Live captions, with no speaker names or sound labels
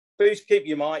please keep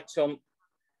your mics on.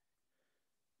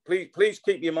 Please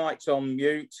keep your mics on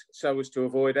mute so as to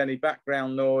avoid any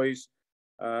background noise,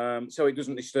 so it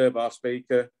doesn't disturb our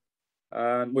speaker.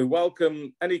 We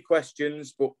welcome any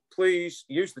questions, but please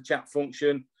use the chat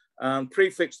function and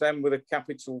prefix them with a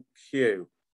capital Q.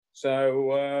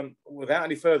 So without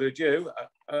any further ado,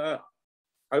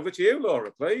 over to you, Laura,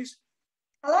 please.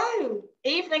 Hello,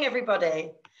 evening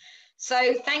everybody.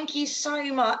 So thank you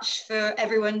so much for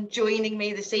everyone joining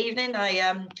me this evening.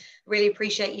 I really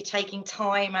appreciate you taking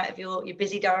time out of your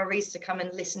busy diaries to come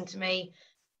and listen to me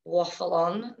waffle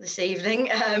on this evening.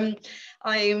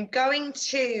 I'm going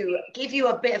to give you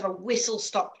a bit of a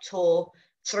whistle-stop tour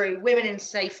through women in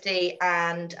safety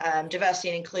and diversity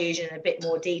and inclusion in a bit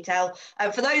more detail.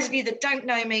 For those of you that don't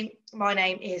know me, my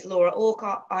name is Laura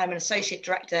Aucott. I'm an Associate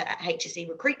Director at HSE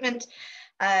Recruitment.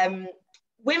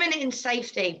 Women in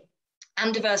safety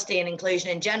and diversity and inclusion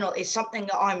in general is something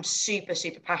that I'm super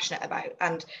passionate about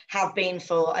and have been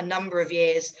for a number of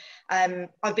years.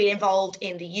 I've been involved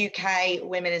in the UK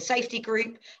Women in Safety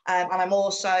Group, and I'm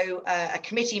also a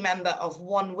committee member of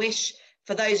One Wish.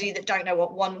 For those of you that don't know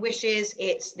what One Wish is,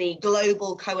 it's the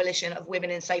global coalition of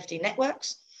women in safety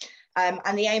networks.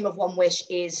 And the aim of One Wish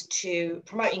is to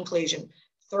promote inclusion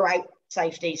throughout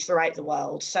safety, throughout the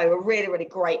world. So a really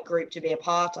great group to be a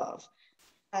part of.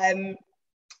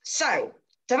 So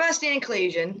diversity and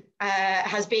inclusion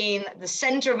has been the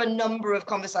centre of a number of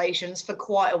conversations for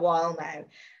quite a while now.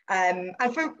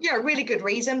 And for really good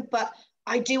reason, but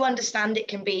I do understand it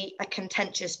can be a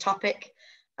contentious topic.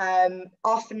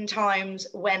 Oftentimes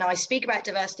when I speak about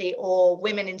diversity or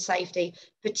women in safety,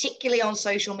 particularly on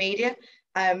social media,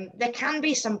 there can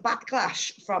be some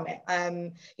backlash from it.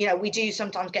 We do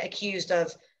sometimes get accused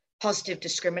of positive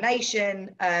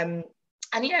discrimination, and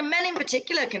men in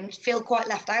particular can feel quite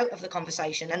left out of the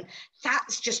conversation, and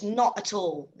that's just not at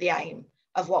all the aim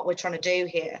of what we're trying to do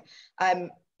here.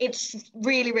 It's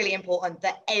really important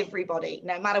that everybody,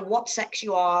 no matter what sex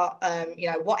you are,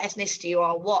 what ethnicity you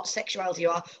are, what sexuality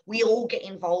you are, we all get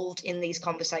involved in these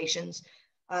conversations,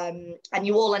 and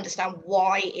you all understand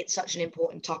why it's such an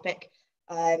important topic,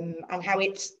 and how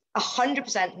it's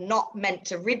 100% not meant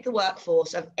to rid the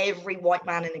workforce of every white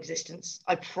man in existence.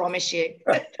 I promise you,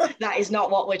 that is not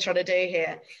what we're trying to do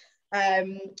here.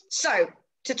 So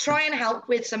to try and help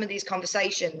with some of these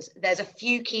conversations, there's a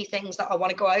few key things that I want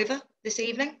to go over this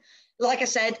evening. Like I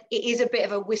said, it is a bit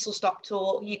of a whistle-stop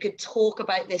tour. You could talk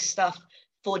about this stuff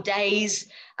for days,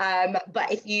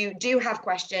 but if you do have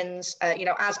questions,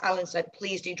 as Alan said,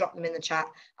 please do drop them in the chat.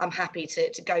 I'm happy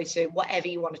to go through whatever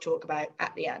you want to talk about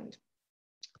at the end.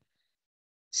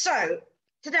 So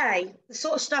today, the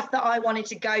sort of stuff that I wanted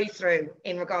to go through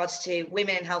in regards to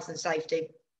women in health and safety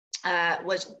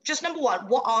was just number one,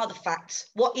 what are the facts?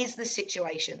 What is the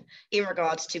situation in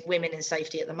regards to women in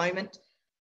safety at the moment?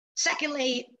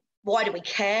 Secondly, why do we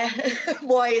care?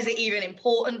 Why is it even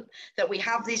important that we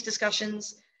have these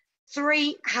discussions?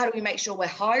 3, how do we make sure we're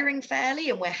hiring fairly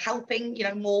and we're helping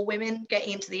more women get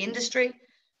into the industry?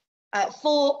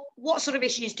 4, what sort of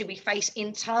issues do we face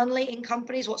internally in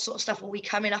companies? What sort of stuff are we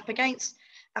coming up against?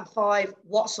 And 5,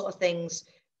 what sort of things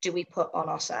do we put on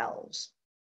ourselves?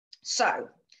 So,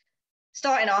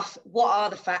 starting off, what are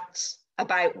the facts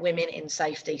about women in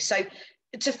safety? So,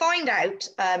 to find out,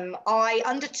 I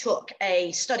undertook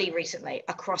a study recently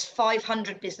across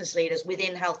 500 business leaders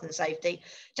within health and safety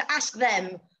to ask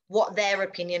them what their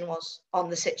opinion was on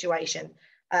the situation.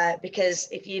 Because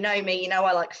if you know me,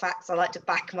 I like facts. I like to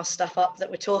back my stuff up that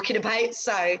we're talking about.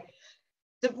 So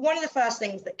one of the first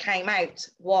things that came out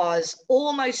was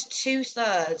almost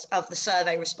 2/3 of the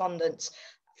survey respondents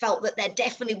felt that there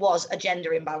definitely was a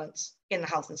gender imbalance in the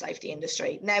health and safety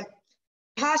industry. Now,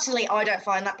 personally, I don't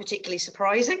find that particularly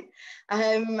surprising.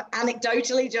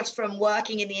 Anecdotally, just from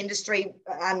working in the industry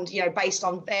and, based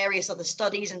on various other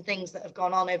studies and things that have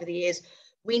gone on over the years,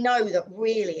 we know that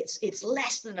really it's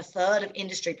less than 1/3 of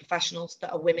industry professionals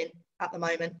that are women at the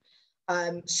moment.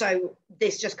 So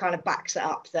this just kind of backs it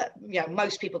up that,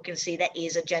 most people can see there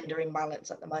is a gender imbalance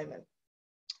at the moment.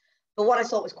 But what I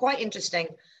thought was quite interesting,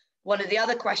 one of the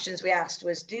other questions we asked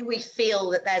was, do we feel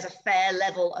that there's a fair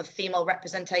level of female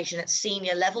representation at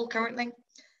senior level currently?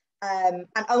 And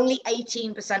only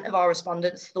 18% of our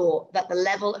respondents thought that the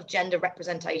level of gender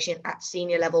representation at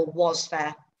senior level was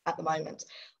fair at the moment.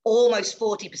 Almost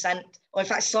 40%, or in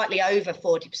fact, slightly over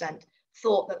 40%,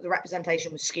 thought that the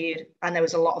representation was skewed and there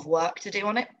was a lot of work to do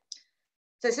on it.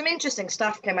 So some interesting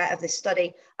stuff came out of this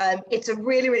study. It's a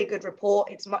really good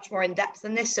report. It's much more in depth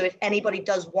than this. So if anybody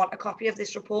does want a copy of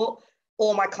this report,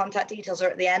 all my contact details are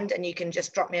at the end and you can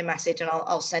just drop me a message and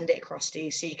I'll send it across to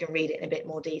you so you can read it in a bit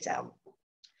more detail.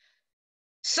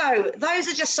 So those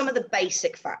are just some of the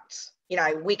basic facts. You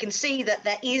know, we can see that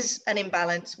there is an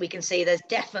imbalance. We can see there's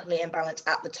definitely imbalance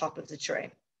at the top of the tree.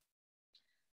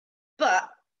 But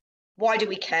why do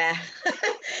we care?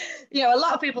 You know, a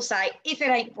lot of people say, if it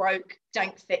ain't broke,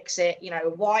 don't fix it. You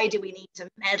know, why do we need to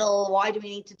meddle? Why do we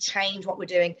need to change what we're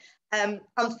doing?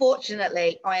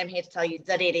 Unfortunately, I am here to tell you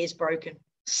that it is broken.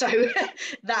 So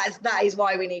that is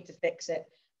why we need to fix it.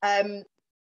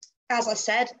 As I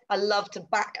said, I love to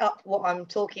back up what I'm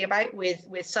talking about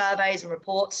with surveys and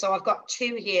reports. So I've got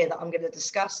two here that I'm going to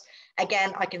discuss.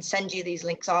 Again, I can send you these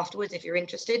links afterwards if you're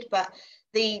interested, but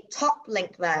the top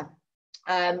link there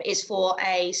is for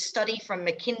a study from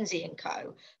McKinsey &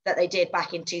 Co. that they did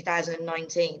back in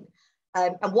 2019.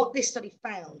 And what this study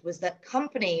found was that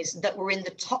companies that were in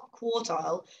the top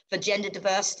quartile for gender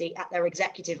diversity at their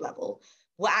executive level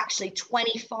were actually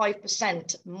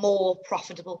 25% more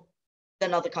profitable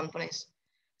than other companies.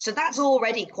 So that's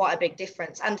already quite a big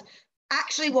difference. And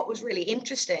actually what was really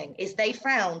interesting is they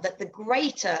found that the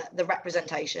greater the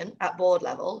representation at board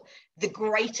level, the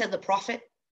greater the profit.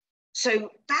 So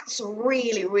that's a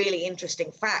really, really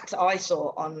interesting fact I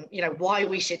saw on, you know, why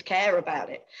we should care about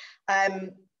it.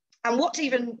 And what's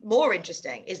even more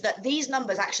interesting is that these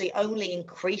numbers actually only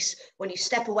increase when you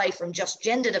step away from just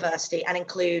gender diversity and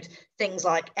include things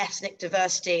like ethnic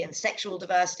diversity and sexual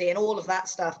diversity and all of that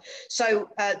stuff. So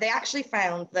they actually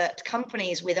found that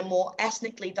companies with a more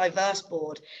ethnically diverse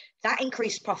board, that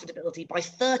increased profitability by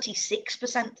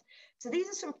 36%. So these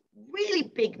are some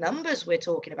really big numbers we're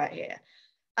talking about here.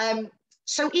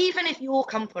 So even if your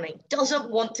company doesn't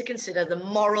want to consider the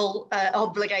moral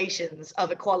obligations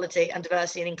of equality and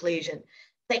diversity and inclusion,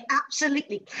 they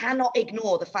absolutely cannot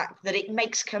ignore the fact that it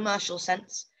makes commercial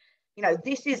sense. You know,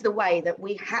 this is the way that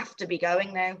we have to be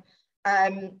going now.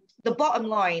 The bottom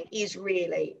line is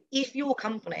really, if your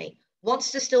company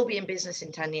wants to still be in business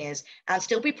in 10 years and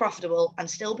still be profitable and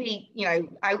still be, you know,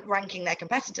 outranking their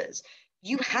competitors,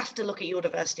 you have to look at your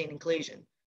diversity and inclusion.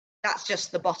 That's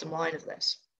just the bottom line of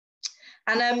this.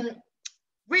 And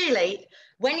really,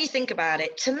 when you think about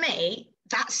it, to me,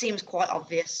 that seems quite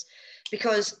obvious,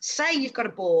 because say you've got a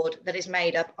board that is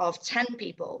made up of 10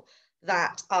 people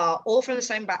that are all from the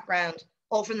same background,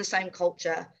 all from the same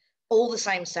culture, all the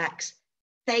same sex.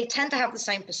 They tend to have the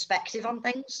same perspective on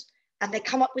things and they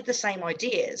come up with the same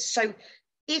ideas. So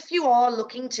if you are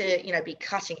looking to, you know, be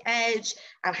cutting edge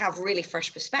and have really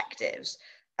fresh perspectives,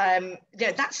 you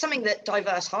know, that's something that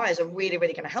diverse hires are really,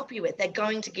 really going to help you with. They're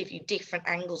going to give you different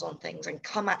angles on things and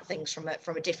come at things from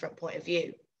a different point of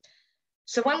view.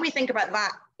 So when we think about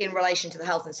that in relation to the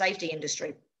health and safety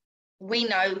industry, we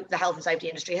know the health and safety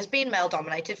industry has been male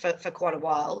dominated for quite a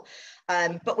while,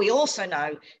 but we also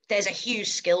know there's a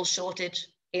huge skills shortage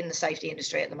in the safety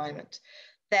industry at the moment.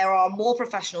 There are more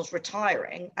professionals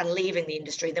retiring and leaving the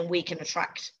industry than we can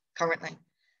attract currently.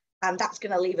 And that's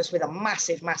going to leave us with a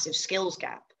massive, massive skills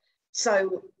gap.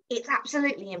 So it's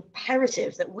absolutely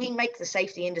imperative that we make the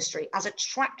safety industry as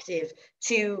attractive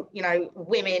to, you know,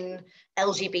 women,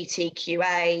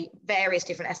 LGBTQA, various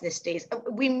different ethnicities.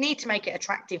 We need to make it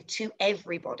attractive to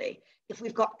everybody if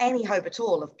we've got any hope at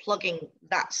all of plugging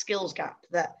that skills gap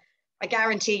that I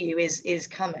guarantee you is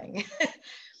coming.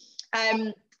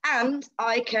 And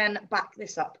I can back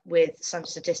this up with some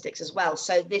statistics as well.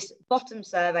 So this bottom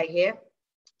survey here,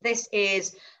 this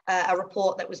is a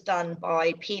report that was done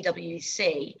by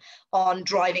PwC on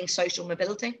driving social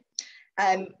mobility.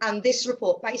 And this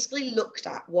report basically looked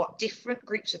at what different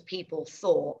groups of people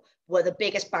thought were the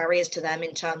biggest barriers to them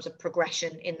in terms of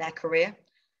progression in their career.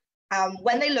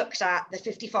 When they looked at the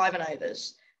 55 and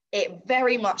overs, it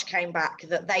very much came back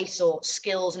that they thought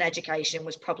skills and education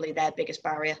was probably their biggest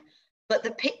barrier. But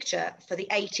the picture for the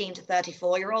 18 to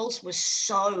 34-year-olds was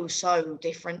so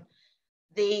different.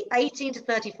 The 18 to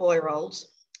 34-year-olds,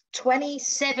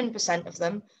 27% of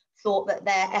them thought that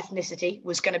their ethnicity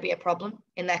was going to be a problem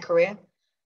in their career.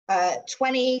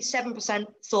 27%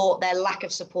 thought their lack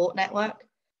of support network.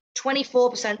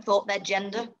 24% thought their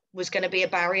gender was going to be a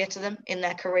barrier to them in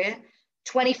their career.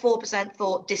 24%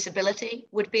 thought disability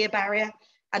would be a barrier.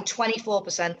 And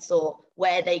 24% thought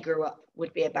where they grew up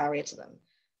would be a barrier to them.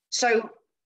 So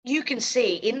you can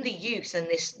see in the youth and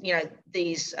this, you know,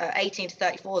 these 18 to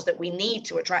 34s that we need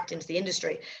to attract into the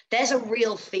industry, there's a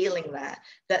real feeling there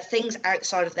that things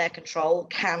outside of their control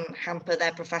can hamper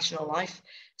their professional life.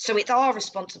 So it's our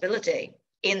responsibility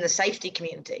in the safety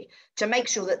community to make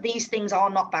sure that these things are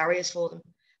not barriers for them,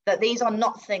 that these are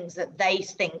not things that they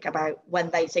think about when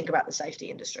they think about the safety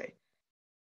industry.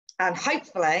 And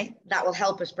hopefully that will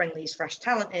help us bring these fresh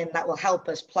talent in, that will help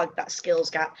us plug that skills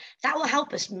gap, that will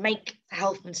help us make the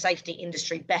health and safety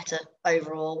industry better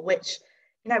overall, which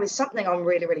is something I'm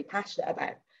really, really passionate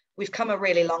about. We've come a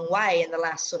really long way in the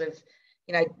last sort of,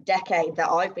 decade that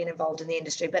I've been involved in the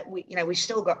industry, but we've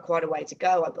still got quite a way to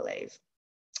go, I believe.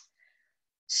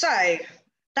 So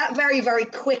that very, very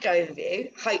quick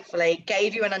overview, hopefully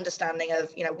gave you an understanding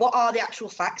of, what are the actual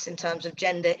facts in terms of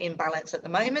gender imbalance at the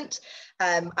moment,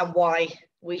 and why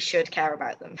we should care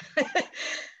about them.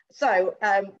 So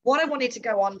what I wanted to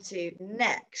go on to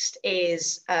next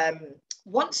is,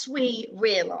 once we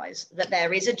realise that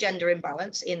there is a gender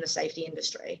imbalance in the safety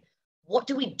industry, what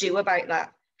do we do about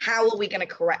that? How are we going to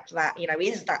correct that?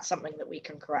 Is that something that we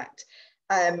can correct?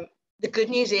 The good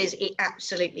news is it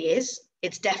absolutely is.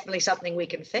 It's definitely something we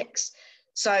can fix.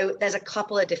 So there's a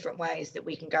couple of different ways that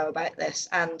we can go about this.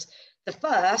 And the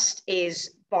first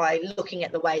is by looking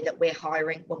at the way that we're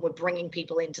hiring when we're bringing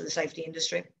people into the safety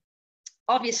industry.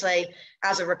 Obviously,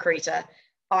 as a recruiter,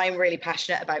 I'm really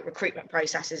passionate about recruitment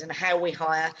processes and how we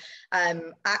hire. At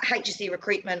HSC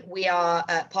Recruitment, we are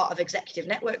part of Executive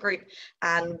Network Group,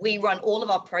 and we run all of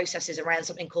our processes around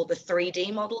something called the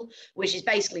 3D model, which is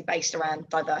basically based around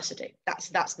diversity.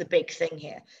 That's the big thing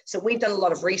here. So we've done a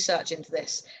lot of research into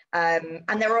this, and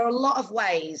there are a lot of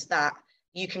ways that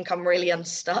you can come really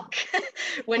unstuck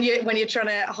when you're trying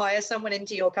to hire someone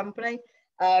into your company,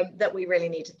 that we really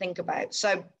need to think about.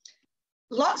 So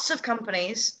lots of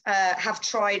companies have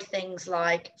tried things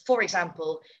like, for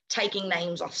example, taking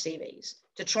names off CVs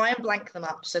to try and blank them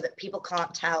up so that people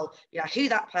can't tell, who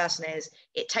that person is.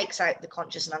 It takes out the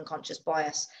conscious and unconscious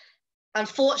bias.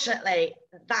 Unfortunately,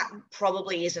 that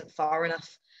probably isn't far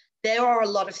enough. There are a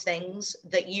lot of things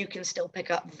that you can still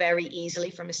pick up very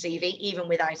easily from a CV, even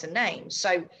without a name.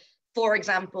 So, for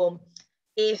example,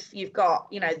 if you've got,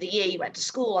 the year you went to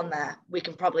school on there, we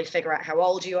can probably figure out how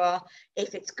old you are.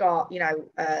 If it's got,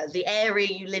 the area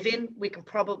you live in, we can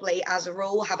probably, as a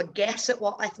rule, have a guess at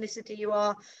what ethnicity you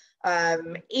are.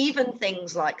 Even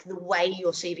things like the way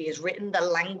your CV is written, the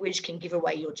language can give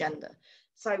away your gender.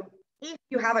 So if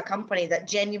you have a company that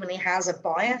genuinely has a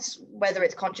bias, whether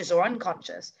it's conscious or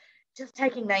unconscious, just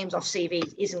taking names off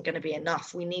CVs isn't going to be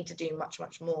enough. We need to do much,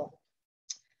 much more.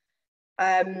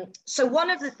 So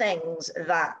one of the things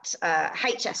that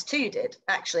HS2 did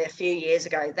actually a few years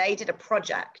ago, they did a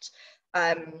project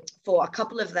for a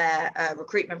couple of their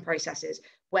recruitment processes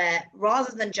where,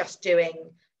 rather than just doing,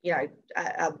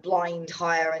 a blind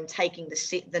hire and taking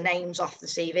the names off the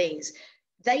CVs,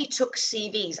 they took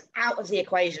CVs out of the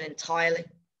equation entirely,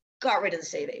 got rid of the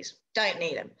CVs, don't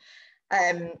need them.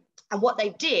 And what they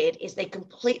did is they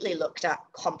completely looked at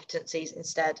competencies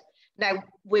instead. Now,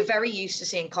 we're very used to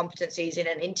seeing competencies in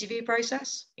an interview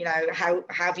process. How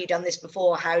have you done this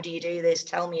before? How do you do this?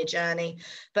 Tell me a journey.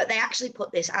 But they actually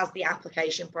put this as the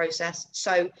application process.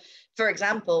 So, for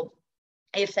example,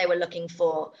 if they were looking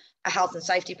for a health and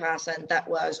safety person that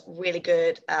was really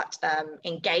good at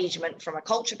engagement from a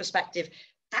culture perspective,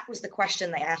 that was the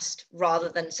question they asked, rather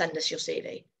than send us your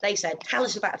CV. They said, tell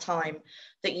us about a time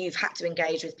that you've had to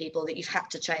engage with people, that you've had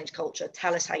to change culture.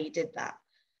 Tell us how you did that.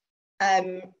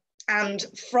 And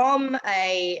from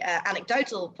a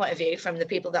anecdotal point of view, from the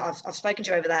people that I've spoken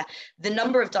to over there, the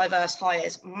number of diverse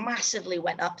hires massively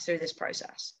went up through this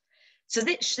process. So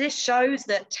this shows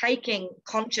that taking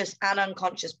conscious and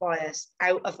unconscious bias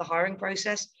out of the hiring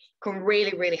process can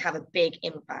really, really have a big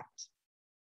impact.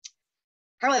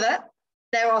 However,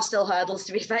 there are still hurdles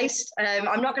to be faced.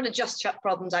 I'm not going to just chuck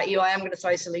problems at you. I am going to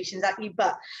throw solutions at you,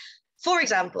 but for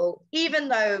example, even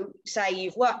though, say,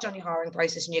 you've worked on your hiring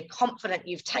process and you're confident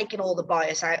you've taken all the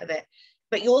bias out of it,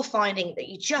 but you're finding that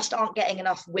you just aren't getting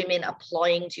enough women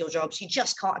applying to your jobs, you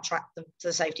just can't attract them to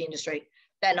the safety industry.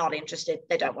 They're not interested.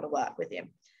 They don't want to work with you.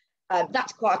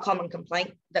 That's quite a common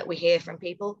complaint that we hear from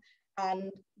people.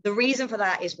 And the reason for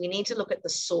that is we need to look at the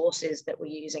sources that we're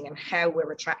using and how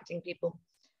we're attracting people.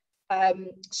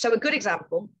 So a good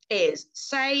example is,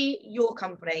 say your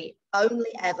company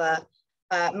only ever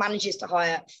manages to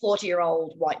hire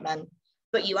 40-year-old white men,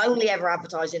 but you only ever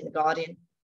advertise in The Guardian.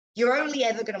 You're only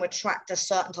ever going to attract a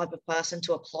certain type of person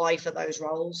to apply for those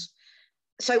roles.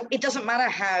 So it doesn't matter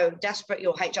how desperate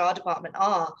your HR department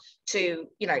are to,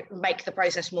 make the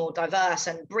process more diverse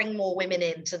and bring more women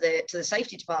into the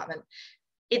safety department.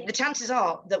 The chances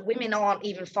are that women aren't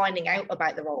even finding out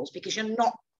about the roles because you're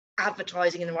not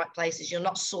advertising in the right places. You're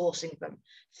not sourcing them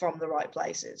from the right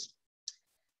places.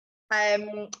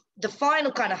 The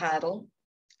final kind of hurdle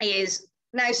is,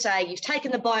 now say you've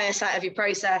taken the bias out of your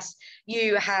process,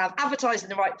 you have advertised in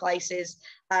the right places,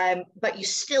 but you're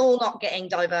still not getting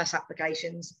diverse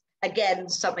applications. Again,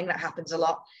 something that happens a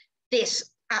lot.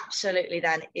 This absolutely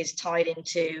then is tied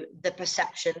into the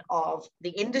perception of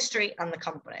the industry and the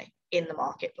company in the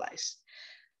marketplace.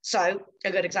 So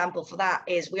a good example for that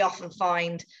is we often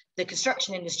find the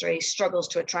construction industry struggles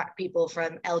to attract people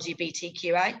from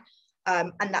LGBTQA.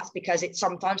 And that's because it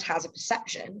sometimes has a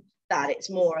perception that it's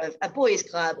more of a boys'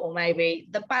 club, or maybe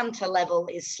the banter level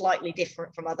is slightly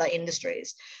different from other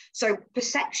industries. So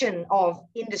perception of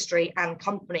industry and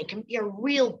company can be a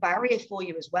real barrier for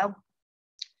you as well.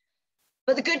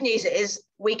 But the good news is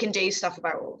we can do stuff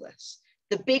about all this.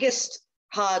 The biggest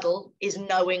hurdle is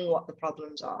knowing what the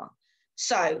problems are.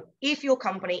 So if your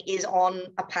company is on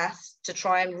a path to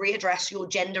try and readdress your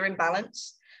gender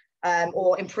imbalance,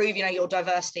 or improve, your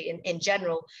diversity in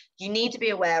general, you need to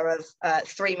be aware of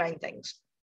three main things.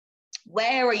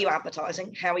 Where are you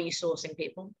advertising? How are you sourcing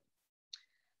people?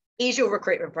 Is your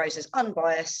recruitment process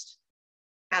unbiased?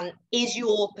 And is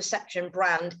your perception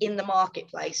brand in the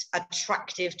marketplace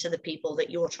attractive to the people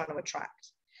that you're trying to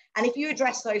attract? And if you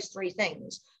address those three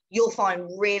things, you'll find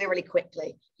really, really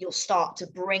quickly, you'll start to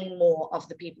bring more of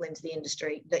the people into the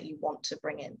industry that you want to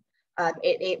bring in.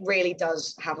 It really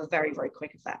does have a very, very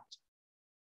quick effect.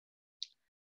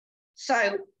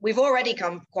 So we've already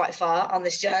come quite far on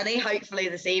this journey. Hopefully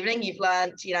this evening you've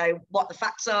learned, what the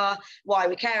facts are, why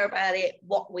we care about it,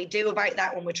 what we do about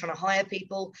that when we're trying to hire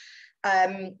people.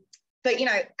 But,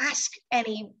 ask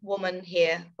any woman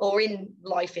here or in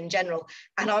life in general,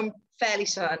 and I'm fairly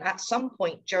certain at some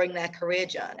point during their career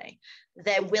journey,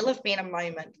 there will have been a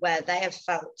moment where they have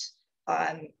felt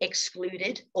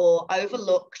excluded or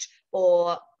overlooked,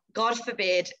 or God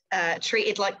forbid,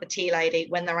 treated like the tea lady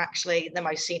when they're actually the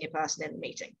most senior person in the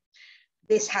meeting.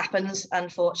 This happens,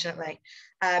 unfortunately.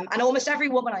 And almost every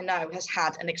woman I know has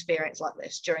had an experience like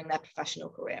this during their professional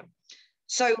career.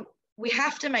 So we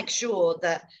have to make sure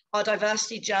that our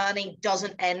diversity journey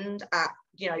doesn't end at,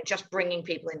 just bringing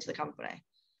people into the company.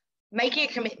 Making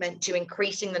a commitment to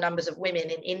increasing the numbers of women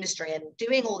in industry and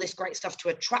doing all this great stuff to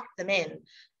attract them in,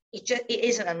 it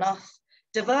isn't enough.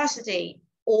 Diversity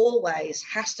always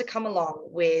has to come along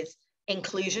with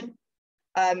inclusion,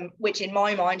 which in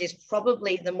my mind is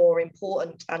probably the more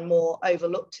important and more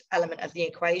overlooked element of the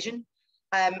equation.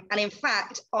 And in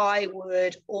fact, I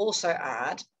would also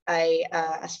add a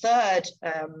third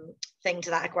thing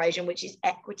to that equation, which is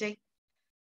equity.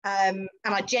 And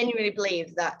I genuinely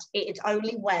believe that it's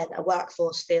only when a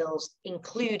workforce feels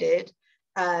included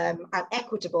and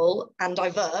equitable and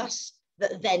diverse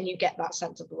that then you get that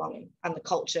sense of belonging, and the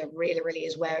culture really, really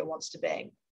is where it wants to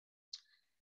be.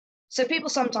 So people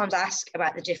sometimes ask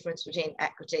about the difference between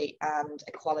equity and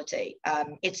equality.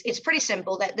 It's pretty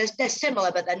simple. They're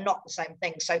similar, but they're not the same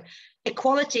thing. So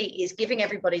equality is giving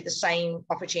everybody the same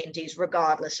opportunities,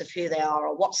 regardless of who they are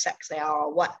or what sex they are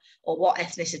or what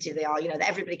ethnicity they are. That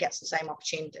everybody gets the same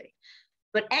opportunity.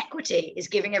 But equity is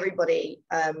giving everybody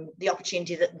the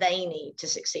opportunity that they need to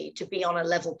succeed, to be on a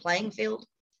level playing field.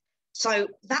 So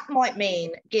that might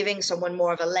mean giving someone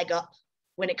more of a leg up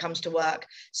when it comes to work.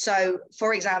 So,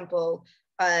 for example,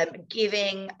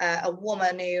 giving a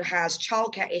woman who has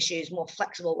childcare issues more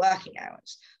flexible working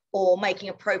hours, or making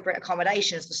appropriate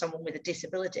accommodations for someone with a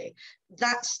disability.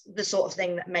 That's the sort of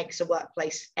thing that makes a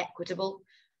workplace equitable,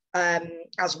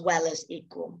 as well as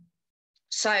equal.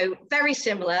 So very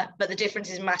similar, but the difference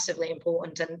is massively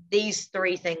important. And these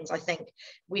three things, I think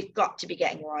we've got to be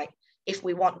getting right if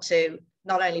we want to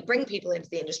not only bring people into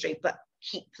the industry, but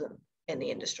keep them in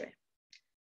the industry.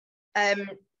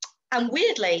 And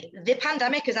weirdly, the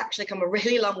pandemic has actually come a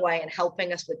really long way in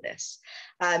helping us with this.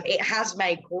 It has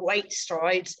made great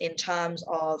strides in terms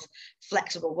of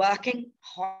flexible working.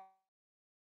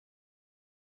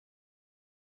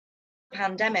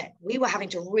 Pandemic, we were having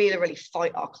to really, really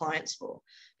fight our clients for.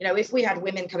 If we had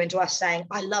women coming to us saying,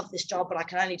 I love this job, but I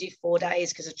can only do 4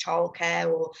 days because of childcare,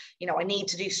 or, I need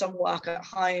to do some work at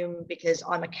home because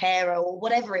I'm a carer, or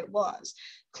whatever it was,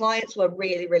 clients were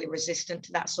really, really resistant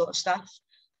to that sort of stuff.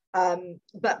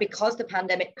 But because the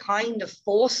pandemic kind of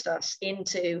forced us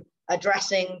into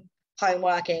addressing home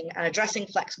working and addressing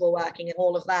flexible working and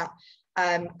all of that,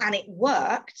 and it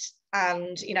worked,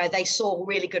 and, they saw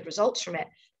really good results from it,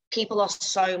 people are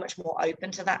so much more open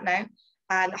to that now.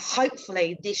 And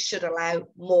hopefully this should allow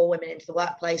more women into the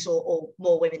workplace, or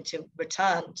more women to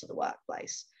return to the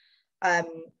workplace. I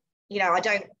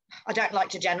don't like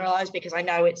to generalize, because I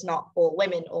know it's not all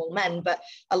women, all men, but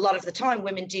a lot of the time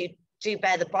women do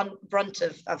bear the brunt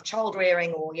of child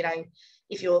rearing, or,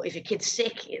 if your kid's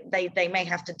sick, they may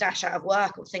have to dash out of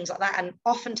work or things like that. And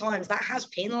oftentimes that has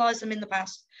penalized them in the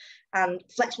past. And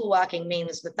flexible working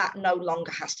means that no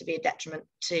longer has to be a detriment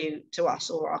to us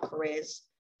or our careers.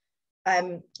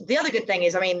 The other good thing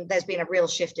is, I mean, there's been a real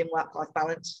shift in work-life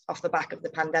balance off the back of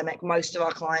the pandemic. Most of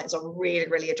our clients are really,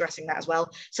 really addressing that as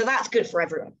well. So that's good for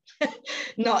everyone,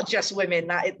 not just women.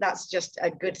 That's just a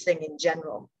good thing in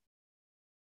general.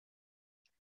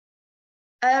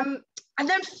 And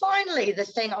then finally, the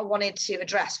thing I wanted to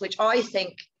address, which I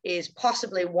think is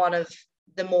possibly one of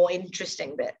the more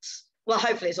interesting bits. Well,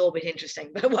 hopefully it's all been interesting,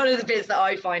 but one of the bits that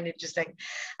I find interesting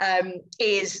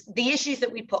is the issues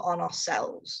that we put on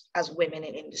ourselves as women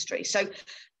in industry. So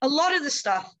a lot of the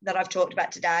stuff that I've talked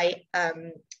about today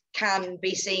can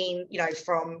be seen, you know,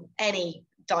 from any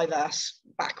diverse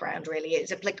background, really.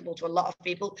 It's applicable to a lot of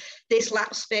people. This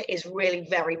last bit is really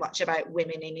very much about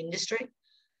women in industry.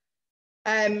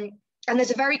 And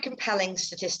there's a very compelling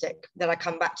statistic that I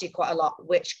come back to quite a lot,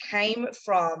 which came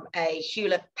from a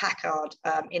Hewlett-Packard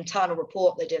internal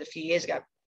report they did a few years ago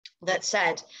that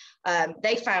said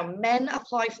they found men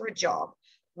apply for a job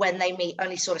when they meet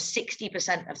only sort of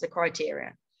 60% of the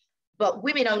criteria, but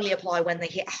women only apply when they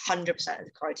hit 100% of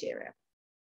the criteria.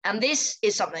 And this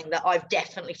is something that I've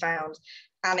definitely found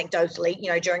anecdotally, you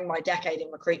know, during my decade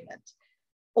in recruitment.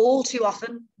 All too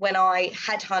often when I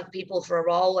headhunt people for a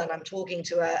role and I'm talking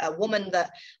to a woman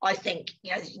that I think,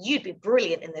 you know, you'd be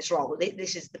brilliant in this role,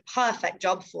 this is the perfect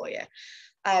job for you,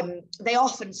 they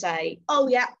often say, oh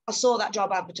yeah, I saw that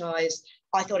job advertised,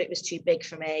 I thought it was too big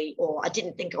for me, or I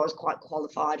didn't think I was quite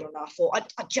qualified enough, or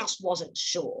I just wasn't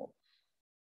sure.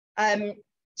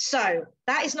 So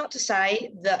that is not to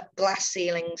say that glass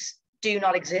ceilings do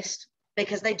not exist,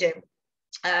 because they do.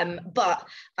 But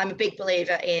I'm a big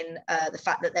believer in the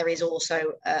fact that there is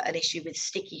also an issue with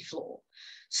sticky floor.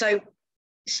 So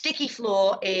sticky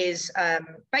floor is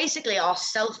basically our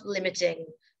self-limiting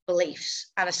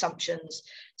beliefs and assumptions,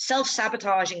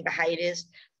 self-sabotaging behaviors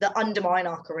that undermine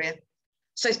our career.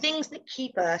 So things that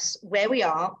keep us where we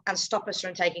are and stop us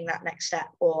from taking that next step,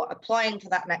 or applying for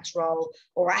that next role,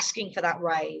 or asking for that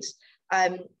raise.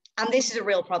 And this is a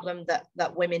real problem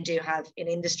that women do have in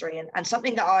industry, and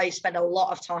something that I spend a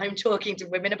lot of time talking to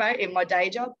women about in my day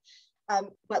job.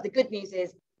 But the good news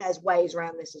is there's ways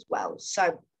around this as well.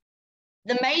 So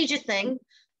the major thing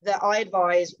that I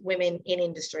advise women in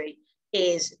industry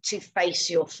is to face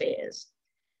your fears.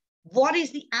 What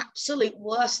is the absolute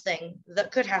worst thing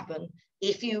that could happen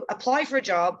if you apply for a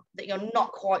job that you're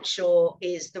not quite sure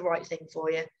is the right thing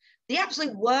for you? The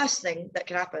absolute worst thing that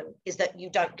can happen is that you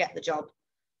don't get the job.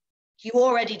 You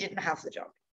already didn't have the job.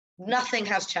 Nothing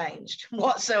has changed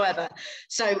whatsoever.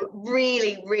 So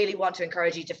really, really want to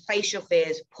encourage you to face your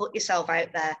fears, put yourself out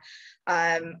there,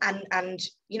 and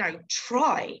you know,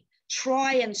 try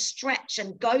and stretch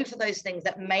and go for those things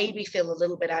that maybe feel a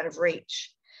little bit out of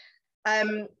reach.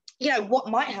 You know, what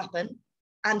might happen,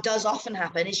 and does often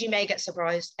happen, is you may get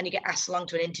surprised and you get asked along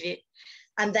to an interview.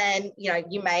 And then, you know,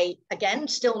 you may, again,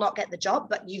 still not get the job,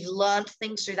 but you've learned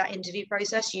things through that interview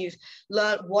process. You've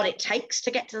learned what it takes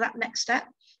to get to that next step.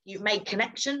 You've made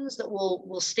connections that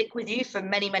will stick with you for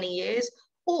many, many years.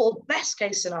 Or best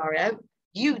case scenario,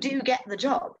 you do get the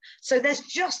job. So there's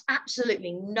just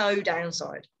absolutely no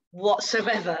downside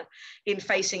whatsoever in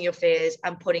facing your fears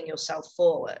and putting yourself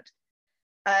forward.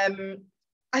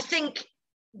 I think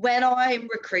when I'm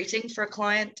recruiting for a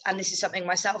client, and this is something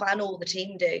myself and all the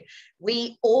team do,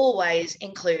 we always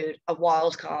include a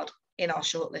wild card in our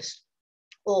shortlist,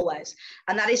 always.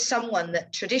 And that is someone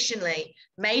that traditionally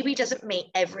maybe doesn't meet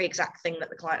every exact thing that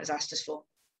the client has asked us for.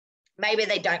 Maybe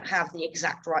they don't have the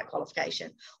exact right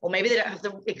qualification, or maybe they don't have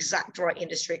the exact right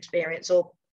industry experience,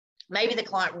 or maybe the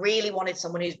client really wanted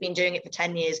someone who's been doing it for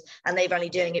 10 years and they've only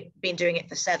been doing it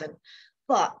for 7.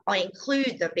 But I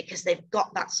include them because they've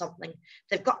got that something.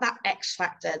 They've got that X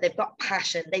factor. They've got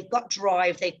passion. They've got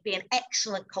drive. They'd be an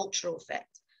excellent cultural fit.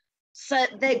 So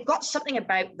they've got something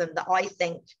about them that I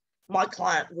think my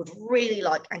client would really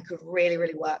like and could really,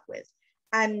 really work with.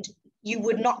 And you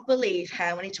would not believe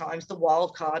how many times the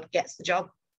wild card gets the job.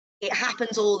 It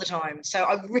happens all the time. So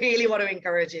I really want to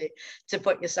encourage you to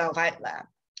put yourself out there.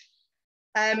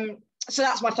 So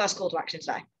that's my first call to action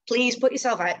today. Please put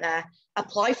yourself out there,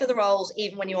 apply for the roles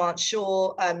even when you aren't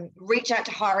sure, reach out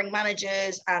to hiring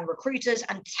managers and recruiters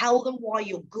and tell them why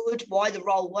you're good, why the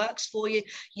role works for you.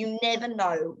 You never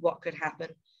know what could happen.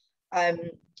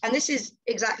 And this is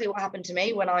exactly what happened to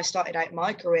me when I started out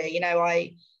my career. You know,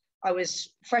 I was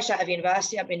fresh out of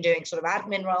university. I've been doing sort of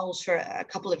admin roles for a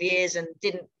couple of years and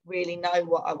didn't really know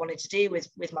what I wanted to do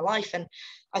with my life. And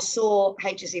I saw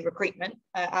HSE Recruitment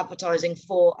advertising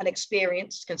for an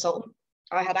experienced consultant.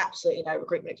 I had absolutely no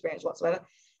recruitment experience whatsoever.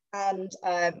 And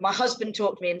my husband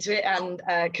talked me into it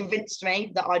and convinced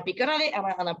me that I'd be good at it.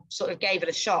 And I sort of gave it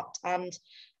a shot. And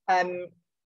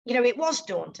you know, it was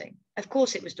daunting. Of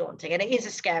course it was daunting, and it is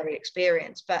a scary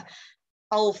experience, but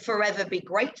I'll forever be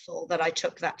grateful that I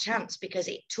took that chance, because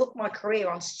it took my career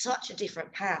on such a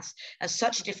different path and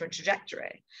such a different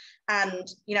trajectory. And,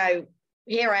 you know,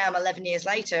 here I am 11 years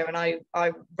later, and I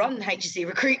run HSE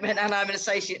Recruitment, and I'm an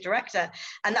associate director.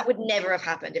 And that would never have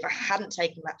happened if I hadn't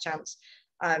taken that chance.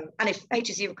 And if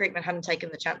HSE Recruitment hadn't taken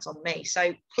the chance on me.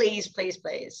 So please, please,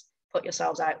 please put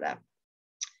yourselves out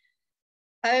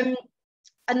there.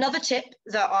 Another tip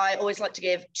that I always like to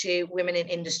give to women in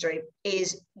industry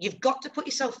is you've got to put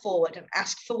yourself forward and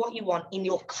ask for what you want in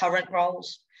your current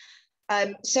roles.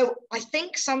 So I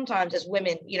think sometimes as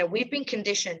women, you know, we've been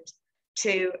conditioned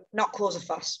to not cause a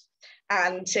fuss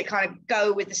and to kind of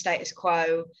go with the status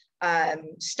quo,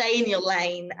 stay in your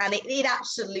lane, and it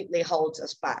absolutely holds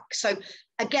us back. So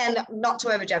again, not to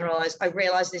overgeneralize, I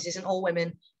realize this isn't all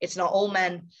women, it's not all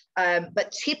men,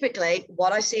 but typically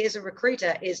what I see as a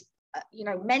recruiter is, you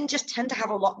know, men just tend to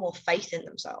have a lot more faith in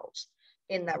themselves,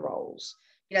 in their roles.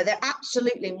 You know, they're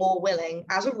absolutely more willing,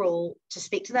 as a rule, to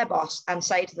speak to their boss and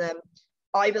say to them,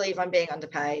 I believe I'm being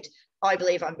underpaid, I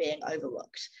believe I'm being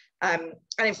overlooked. And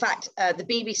in fact, the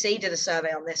BBC did a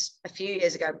survey on this a few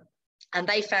years ago, and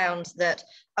they found that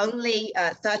only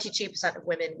 32% of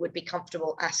women would be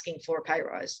comfortable asking for a pay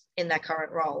rise in their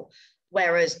current role,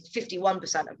 whereas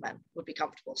 51% of men would be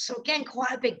comfortable. So again,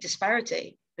 quite a big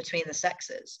disparity between the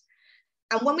sexes.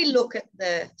 And when we look at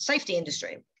the safety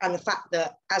industry and the fact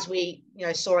that, as we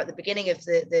saw at the beginning of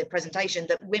the presentation,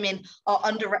 that women are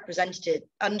underrepresented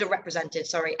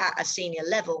at a senior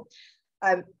level,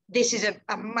 this is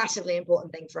a massively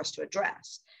important thing for us to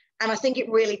address. And I think it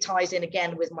really ties in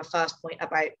again with my first point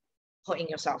about putting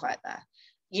yourself out there.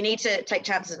 You need to take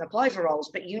chances and apply for roles,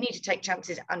 but you need to take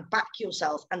chances and back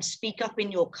yourself and speak up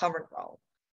in your current role.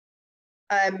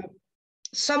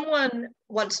 Someone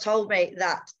once told me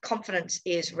that confidence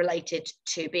is related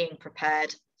to being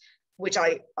prepared, which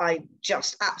I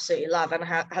just absolutely love and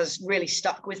has really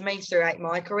stuck with me throughout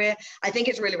my career. I think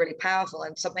it's really, really powerful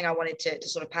and something I wanted to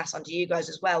sort of pass on to you guys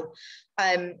as well.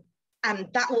 And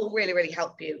that will really, really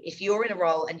help you. If you're in a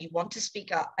role and you want to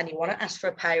speak up and you want to ask for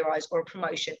a pay rise or a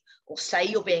promotion or say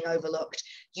you're being overlooked,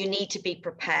 you need to be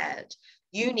prepared.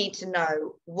 You need to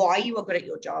know why you are good at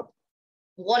your job.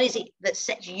 What is it that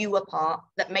sets you apart,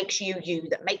 that makes you you,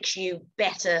 that makes you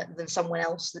better than someone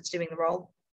else that's doing the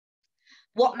role?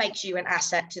 What makes you an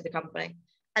asset to the company?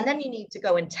 And then you need to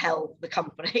go and tell the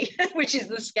company, which is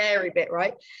the scary bit,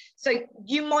 right? So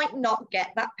you might not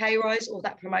get that pay rise or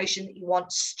that promotion that you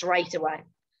want straight away.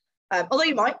 Although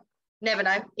you might, never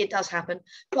know, it does happen.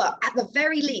 But at the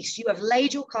very least, you have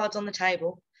laid your cards on the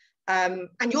table.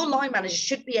 And your line manager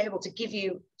should be able to give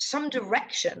you some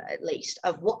direction, at least,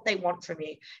 of what they want from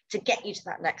you to get you to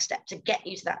that next step, to get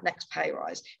you to that next pay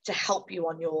rise, to help you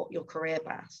on your career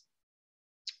path.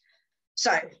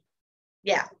 So,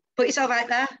 yeah, put yourself out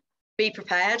there, be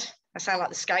prepared. I sound like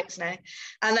the Scouts now.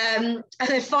 And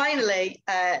then finally,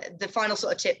 the final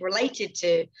sort of tip related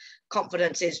to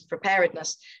confidence is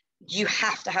preparedness. You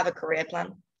have to have a career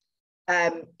plan.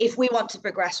 If we want to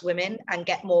progress women and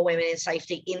get more women in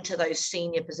safety into those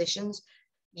senior positions,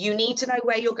 you need to know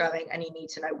where you're going and you need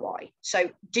to know why. So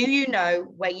do you know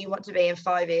where you want to be in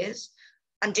 5 years?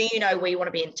 And do you know where you want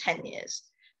to be in 10 years?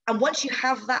 And once you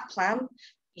have that plan,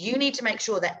 you need to make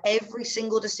sure that every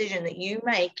single decision that you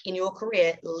make in your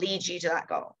career leads you to that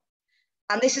goal.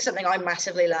 And this is something I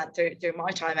massively learned through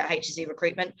my time at HSE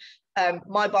Recruitment.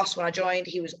 My boss, when I joined,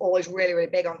 he was always really, really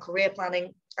big on career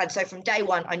planning. And so from day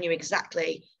one, I knew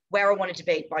exactly where I wanted to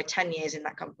be by 10 years in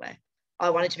that company. I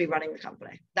wanted to be running the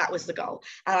company. That was the goal.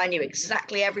 And I knew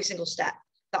exactly every single step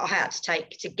that I had to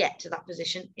take to get to that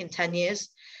position in 10 years.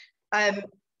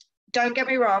 Don't get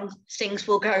me wrong, things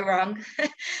will go wrong.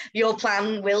 Your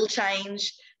plan will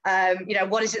change.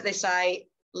 What is it they say?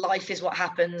 Life is what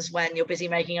happens when you're busy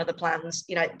making other plans.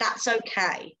 That's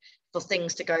okay for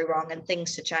things to go wrong and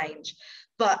things to change.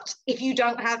 But if you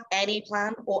don't have any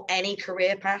plan or any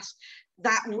career path,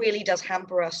 that really does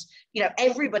hamper us,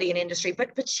 everybody in industry,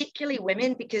 but particularly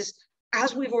women, because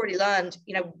as we've already learned,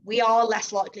 we are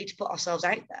less likely to put ourselves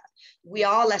out there. We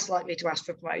are less likely to ask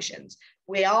for promotions.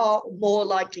 We are more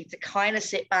likely to kind of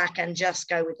sit back and just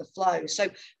go with the flow. So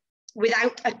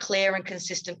without a clear and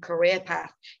consistent career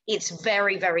path, it's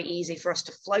very, very easy for us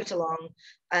to float along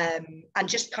and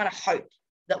just kind of hope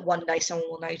that one day someone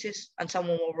will notice and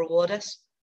someone will reward us.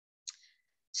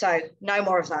 So no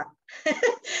more of that.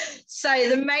 So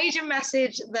the major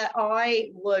message that I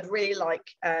would really like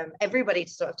everybody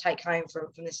to sort of take home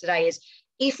from this today is,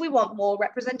 if we want more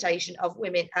representation of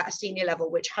women at a senior level,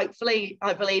 which hopefully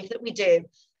I believe that we do,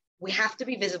 we have to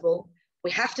be visible,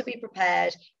 We have to be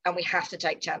prepared and we have to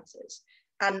take chances.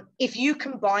 And if you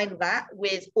combine that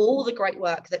with all the great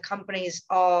work that companies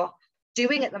are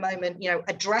doing at the moment,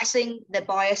 addressing the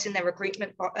bias in their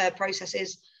recruitment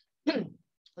processes,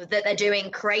 that they're doing,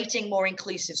 creating more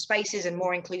inclusive spaces and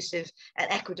more inclusive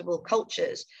and equitable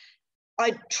cultures,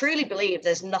 I truly believe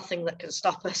there's nothing that can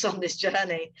stop us on this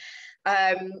journey.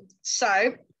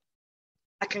 So,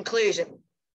 a conclusion.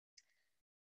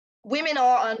 Women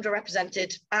are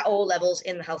underrepresented at all levels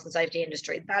in the health and safety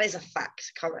industry. That is a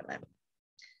fact currently.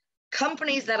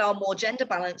 Companies that are more gender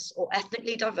balanced or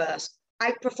ethnically diverse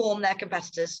outperform their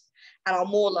competitors and are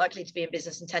more likely to be in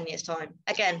business in 10 years' time.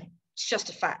 Again, it's just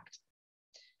a fact.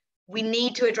 We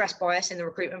need to address bias in the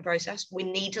recruitment process. We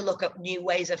need to look at new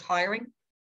ways of hiring.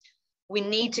 We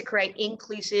need to create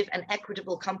inclusive and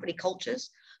equitable company cultures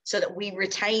so that we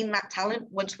retain that talent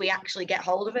once we actually get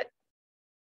hold of it.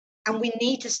 And we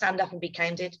need to stand up and be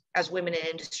candid as women in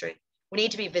industry. We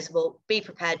need to be visible, be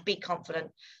prepared, be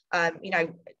confident,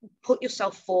 put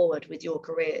yourself forward with your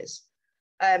careers.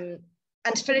 And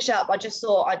to finish up, I just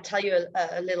thought I'd tell you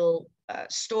a little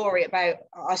story about,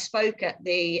 I spoke at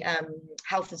the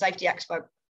Health and Safety Expo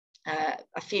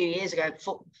a few years ago,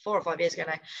 4 or 5 years ago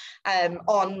now,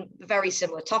 on a very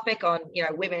similar topic on,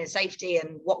 women in safety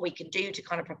and what we can do to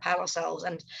kind of propel ourselves.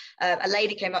 And a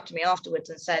lady came up to me afterwards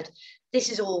and said, this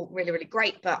is all really, really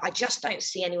great, but I just don't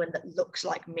see anyone that looks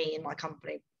like me in my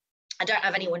company. I don't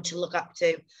have anyone to look up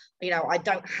to. I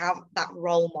don't have that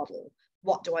role model.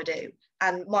 What do I do?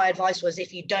 And my advice was,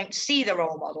 if you don't see the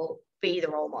role model, be the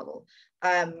role model.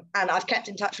 And I've kept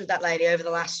in touch with that lady over the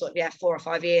last 4 or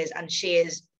 5 years, and she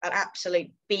is an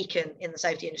absolute beacon in the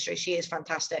safety industry. She is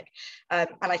fantastic. And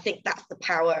I think that's the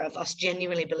power of us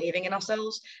genuinely believing in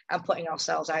ourselves and putting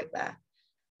ourselves out there.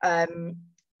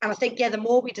 And I think, the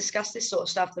more we discuss this sort of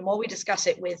stuff, the more we discuss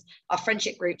it with our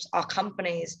friendship groups, our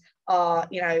companies, our,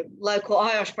 local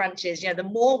IOSH branches, the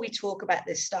more we talk about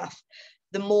this stuff,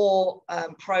 the more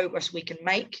progress we can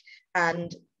make,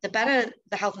 and the better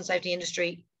the health and safety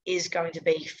industry is going to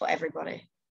be for everybody.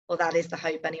 Well, that is the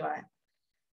hope anyway.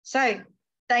 So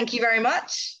thank you very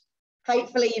much.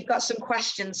 Hopefully you've got some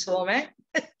questions for me.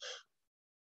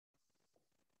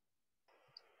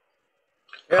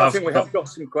 Yeah, I think we have got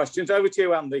some questions. Over to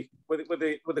you, Andy, with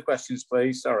the questions,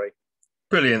 please. Sorry.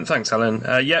 Brilliant. Thanks, Alan.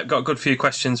 Got a good few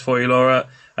questions for you, Laura.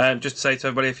 Just to say to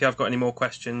everybody, if you have got any more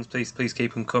questions, please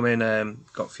keep them coming.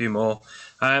 Got a few more.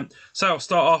 So I'll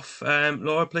start off,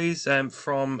 Laura, please,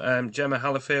 from Gemma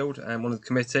Hallerfield, one of the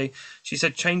committee. She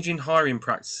said, changing hiring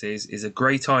practices is a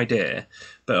great idea,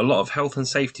 but a lot of health and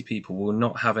safety people will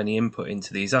not have any input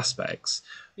into these aspects.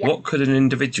 Yeah. What could an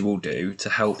individual do to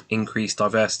help increase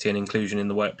diversity and inclusion in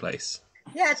the workplace?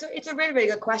 Yeah, it's a really, really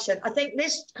good question. I think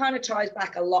this kind of ties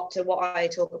back a lot to what I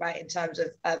talk about in terms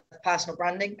of personal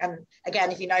branding. And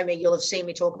again, if you know me, you'll have seen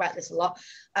me talk about this a lot.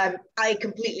 I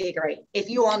completely agree. If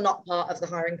you are not part of the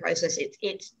hiring process,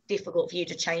 it's difficult for you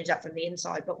to change that from the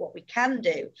inside. But what we can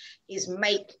do is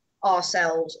make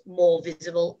ourselves more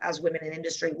visible as women in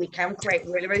industry. We can create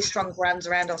really, really strong brands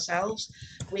around ourselves.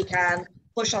 We can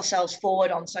push ourselves forward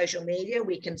on social media.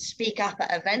 We can speak up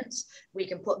at events. We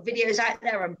can put videos out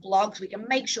there and blogs. We can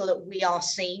make sure that we are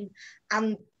seen,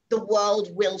 and the world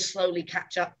will slowly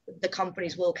catch up. The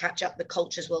companies will catch up. The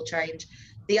cultures will change.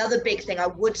 The other big thing I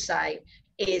would say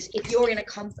is, if you're in a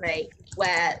company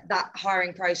where that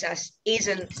hiring process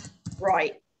isn't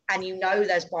right, and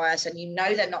there's bias and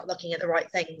they're not looking at the right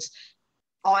things,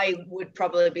 I would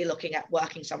probably be looking at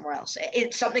working somewhere else.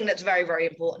 It's something that's very, very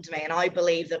important to me. And I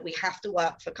believe that we have to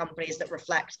work for companies that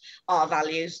reflect our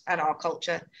values and our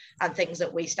culture and things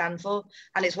that we stand for.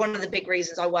 And it's one of the big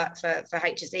reasons I work for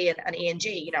HSE and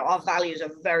ENG. Our values are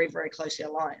very, very closely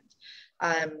aligned.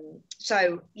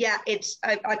 So yeah,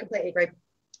 I completely agree.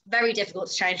 Very difficult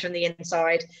to change from the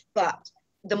inside, but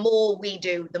the more we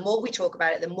do, the more we talk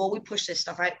about it, the more we push this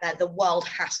stuff out there, the world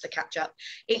has to catch up.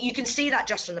 You can see that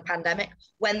just from the pandemic,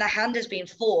 when the hand has been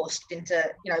forced into,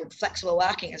 flexible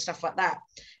working and stuff like that.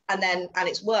 And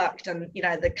it's worked, and,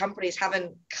 the companies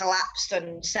haven't collapsed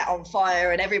and set on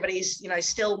fire and everybody's,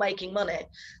 still making money.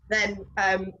 Then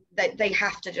they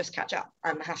have to just catch up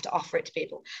and have to offer it to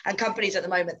people. And companies at the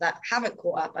moment that haven't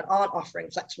caught up and aren't offering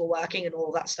flexible working and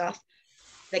all that stuff,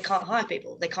 they can't hire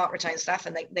people, they can't retain staff,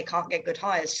 and they can't get good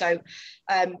hires. So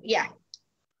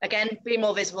again, be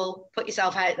more visible, put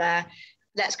yourself out there.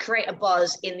 Let's create a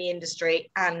buzz in the industry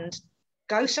and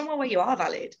go somewhere where you are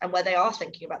valued and where they are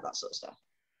thinking about that sort of stuff.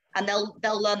 And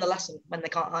they'll learn the lesson when they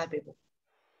can't hire people.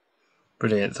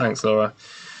 Brilliant. Thanks, Laura.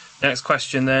 Next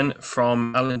question then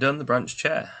from Alan Dunn, the branch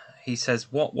chair. he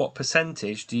says, what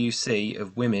percentage do you see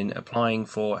of women applying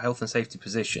for health and safety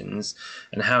positions,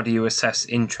 and how do you assess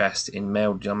interest in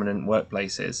male-dominant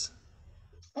workplaces?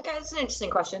 Okay, that's an interesting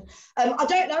question. I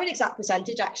don't know an exact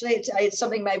percentage, actually. It's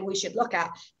something maybe we should look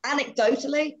at.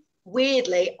 Anecdotally,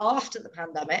 weirdly, after the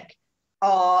pandemic,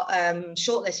 our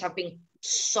shortlists have been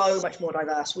so much more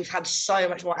diverse. We've had so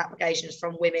much more applications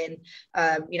from women,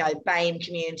 BAME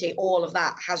community, all of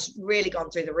that has really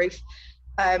gone through the roof.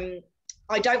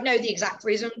 I don't know the exact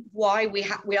reason why.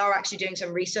 We are actually doing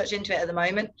some research into it at the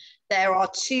moment. There are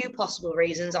two possible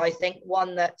reasons, I think.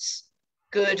 One that's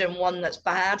good and one that's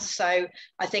bad. So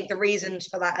I think the reasons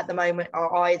for that at the moment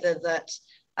are either that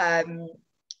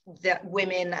that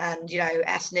women and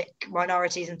ethnic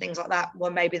minorities and things like that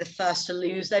were maybe the first to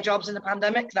lose their jobs in the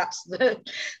pandemic. That's the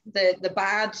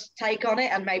bad take on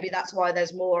it, and maybe that's why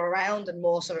there's more around and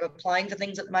more sort of applying for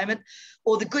things at the moment.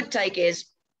 Or the good take is,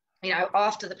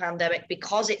 after the pandemic,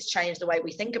 because it's changed the way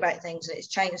we think about things and it's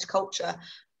changed culture,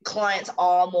 clients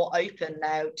are more open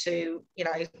now to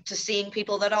seeing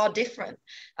people that are different.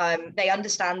 They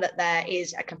understand that there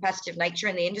is a competitive nature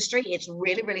in the industry. It's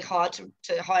really, really hard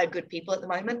to hire good people at the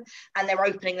moment, and they're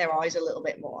opening their eyes a little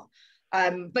bit more.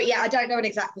 But yeah, I don't know an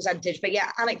exact percentage, but yeah,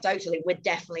 anecdotally, we're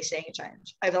definitely seeing a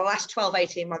change. Over the last 12,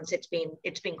 18 months, it's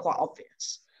been quite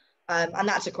obvious. And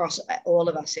that's across all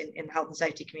of us in the health and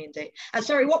safety community. And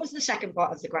sorry, what was the second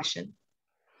part of the question?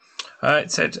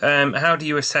 It said, how do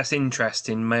you assess interest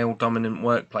in male-dominant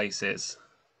workplaces?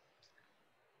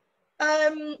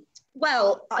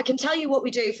 Well, I can tell you what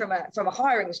we do from a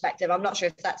hiring perspective. I'm not sure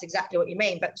if that's exactly what you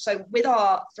mean, but so with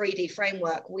our 3D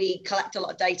framework, we collect a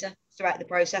lot of data throughout the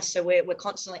process. So we're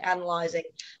constantly analysing,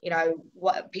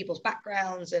 what people's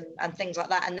backgrounds and things like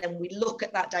that, and then we look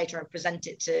at that data and present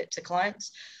it to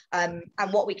clients. And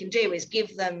what we can do is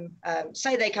give them,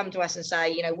 say they come to us and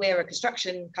say, we're a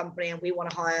construction company and we want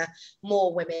to hire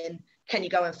more women. Can you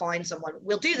go and find someone?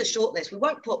 We'll do the shortlist. We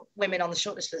won't put women on the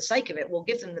shortlist for the sake of it. We'll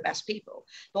give them the best people.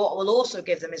 But what we'll also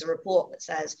give them is a report that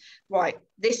says, right,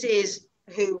 this is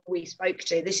who we spoke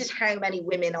to. This is how many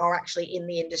women are actually in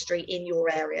the industry in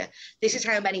your area. This is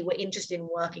how many were interested in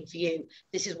working for you.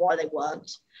 This is why they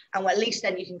weren't. And at least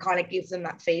then you can kind of give them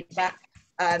that feedback.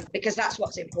 Because that's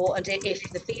what's important. If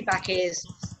the feedback is,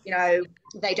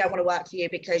 they don't want to work for you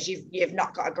because you've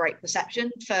not got a great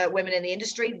perception for women in the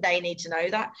industry, they need to know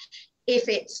that. If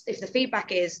the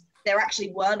feedback is there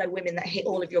actually were no women that hit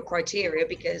all of your criteria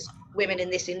because women in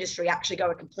this industry actually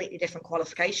go a completely different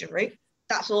qualification route,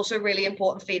 that's also really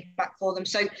important feedback for them.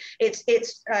 So it's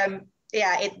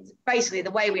basically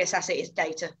the way we assess it is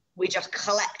data. We just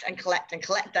collect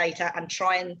data and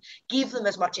try and give them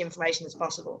as much information as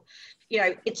possible.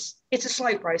 It's a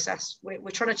slow process.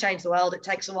 We're trying to change the world. It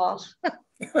takes a while.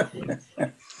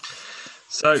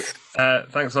 So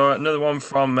thanks, Laura. Another one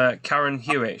from Karen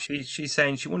Hewitt. She's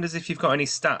saying she wonders if you've got any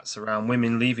stats around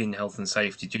women leaving health and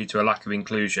safety due to a lack of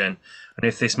inclusion, and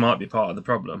if this might be part of the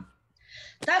problem.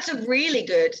 That's a really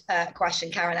good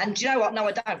question, Karen. And do you know what? No,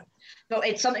 I don't. But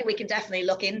it's something we can definitely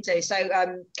look into. So,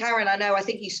 Karen, I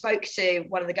think you spoke to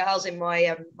one of the girls in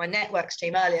my networks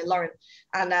team earlier, Lauren.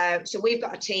 And so we've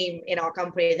got a team in our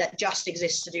company that just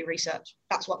exists to do research.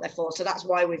 That's what they're for. So that's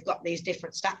why we've got these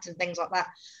different stats and things like that.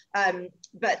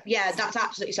 But yeah, that's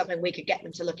absolutely something we could get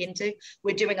them to look into.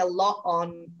 We're doing a lot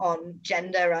on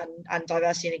gender and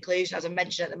diversity and inclusion, as I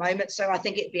mentioned at the moment. So I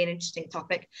think it'd be an interesting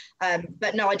topic.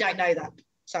 But no, I don't know that.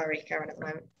 Sorry, Karen, at the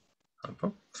moment. No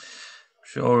problem.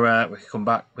 Sure, we can come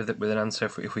back with an answer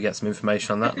if we get some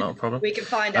information on that. Not a problem. We can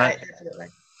find out, definitely.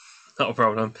 Not a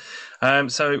problem.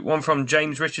 So one from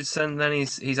James Richardson. Then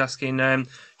he's asking, do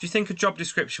you think a job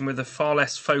description with a far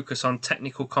less focus on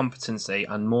technical competency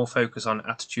and more focus on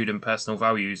attitude and personal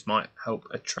values might help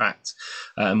attract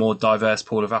a more diverse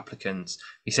pool of applicants?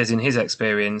 He says in his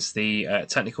experience, the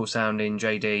technical sounding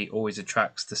JD always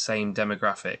attracts the same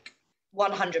demographic.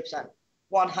 100%.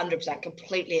 100%,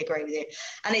 completely agree with you.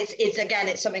 And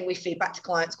it's something we feed back to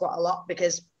clients quite a lot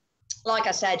because, like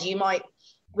I said, you might,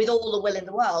 with all the will in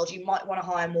the world, you might want to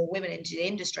hire more women into the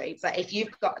industry. But if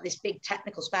you've got this big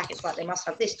technical spec, it's like they must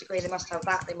have this degree, they must have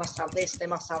that, they must have this, they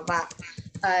must have that.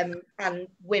 And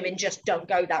women just don't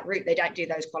go that route. They don't do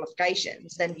those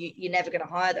qualifications. Then you're never going to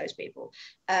hire those people.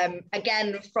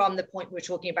 Again, from the point we're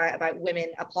talking about women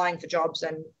applying for jobs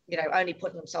and only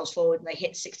putting themselves forward and they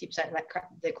hit 60% of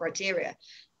the criteria.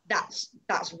 That's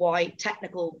why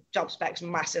technical job specs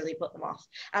massively put them off.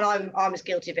 And I'm as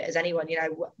guilty of it as anyone.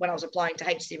 When I was applying to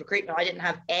HC Recruitment, I didn't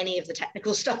have any of the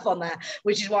technical stuff on there,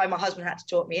 which is why my husband had to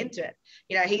talk me into it.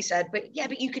 He said, but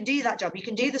you can do that job. You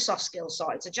can do the soft skills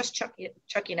side. So just chuck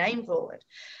your name forward.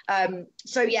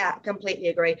 So yeah, completely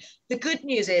agree. The good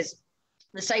news is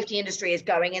the safety industry is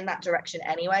going in that direction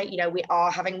anyway. You know, we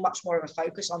are having much more of a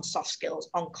focus on soft skills,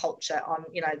 on culture, on,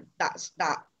 you know,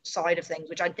 that side of things,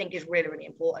 which I think is really, really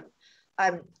important.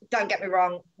 Don't get me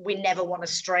wrong, we never want to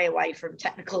stray away from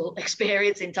technical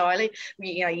experience entirely.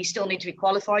 You know, you still need to be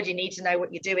qualified, you need to know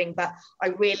what you're doing, but I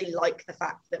really like the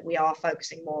fact that we are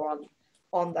focusing more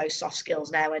on those soft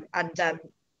skills now. And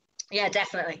yeah,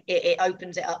 definitely, it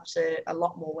opens it up to a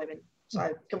lot more women.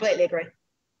 So completely agree.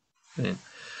 Yeah.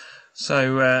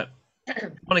 So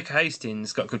Monica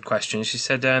Hastings got a good question. She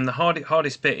said the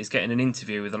hardest bit is getting an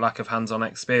interview with a lack of hands-on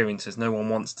experience, as no one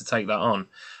wants to take that on,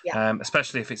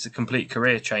 especially if it's a complete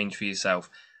career change for yourself.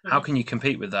 How can you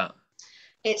compete with that?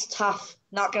 It's tough,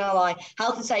 not gonna lie.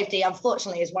 Health and safety,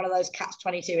 unfortunately, is one of those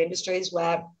catch-22 industries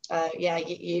where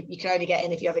you can only get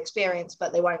in if you have experience,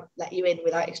 but they won't let you in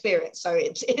without experience. So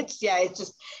it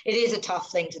is a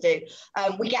tough thing to do.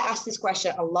 We get asked this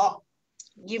question a lot.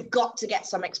 You've got to get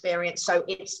some experience, so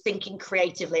it's thinking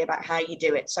creatively about how you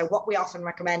do it. So what we often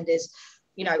recommend is,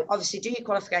 you know, obviously do your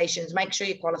qualifications, make sure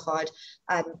you're qualified,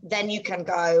 then you can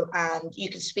go and you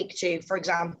can speak to, for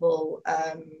example,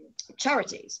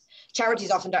 charities.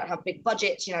 Charities often don't have big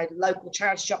budgets, you know, local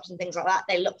charity shops and things like that.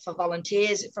 They look for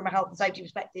volunteers from a health and safety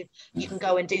perspective. You can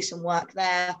go and do some work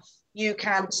there. You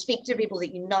can speak to people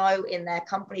that you know in their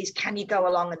companies. Can you go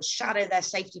along and shadow their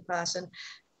safety person?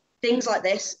 Things like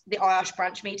this, the IOSH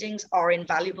branch meetings are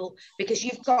invaluable because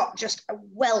you've got just a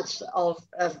wealth of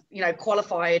you know,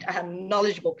 qualified and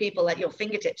knowledgeable people at your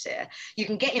fingertips here. You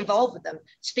can get involved with them,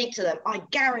 speak to them. I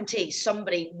guarantee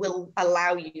somebody will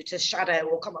allow you to shadow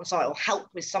or come on site or help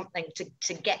with something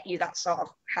to get you that sort of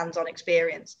hands-on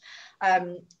experience.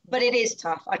 But it is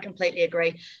tough. I completely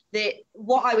agree.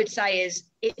 What I would say is,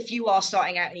 if you are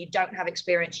starting out and you don't have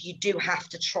experience, you do have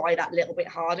to try that little bit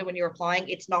harder when you're applying.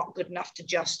 It's not good enough to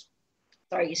just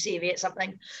throw your CV at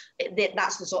something.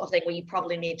 That's the sort of thing where you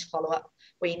probably need to follow up,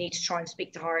 where you need to try and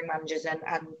speak to hiring managers and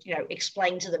you know,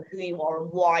 explain to them who you are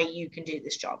and why you can do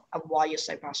this job and why you're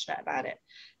so passionate about it.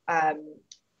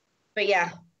 But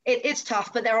yeah, it's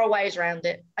tough, but there are ways around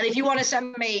it. And if you want to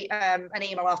send me an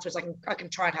email afterwards, I can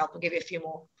try and help and give you a few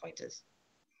more pointers.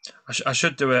 I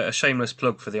should do a shameless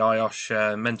plug for the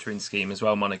IOSH mentoring scheme as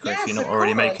well, Monica, yes, if you're not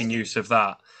already making use of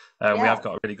that. We have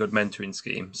got a really good mentoring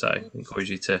scheme, so I encourage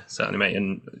you to certainly make,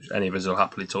 and any of us will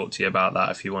happily talk to you about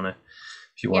that if you want to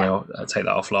take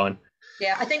that offline.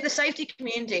 Yeah, I think the safety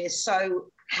community is so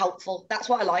helpful. That's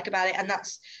what I like about it, and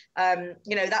that's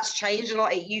you know, that's changed a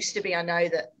lot. It used to be, I know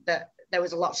that there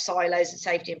was a lot of silos in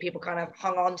safety and people kind of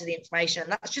hung on to the information,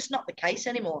 and that's just not the case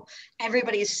anymore.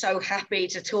 Everybody is so happy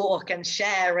to talk and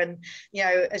share, and you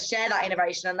know, share that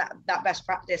innovation and that best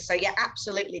practice. So yeah,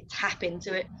 absolutely tap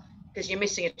into it, because you're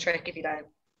missing a trick if you don't.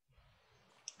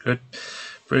 Good.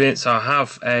 Brilliant. So I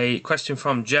have a question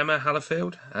from Gemma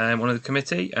Hallerfield, one of the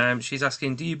committee. She's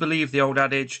asking, do you believe the old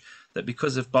adage that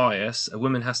because of bias, a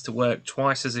woman has to work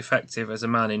twice as effective as a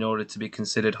man in order to be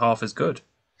considered half as good?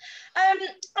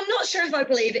 I'm not sure if I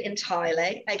believe it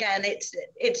entirely. Again,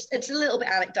 it's a little bit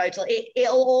anecdotal.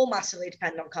 It'll all massively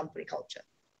depend on company culture.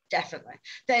 Definitely.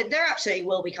 There absolutely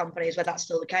will be companies where that's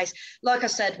still the case. Like I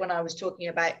said, when I was talking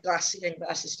about glass ceiling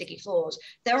versus sticky floors,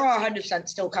 there are 100%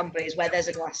 still companies where there's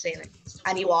a glass ceiling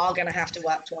and you are going to have to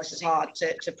work twice as hard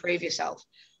to prove yourself.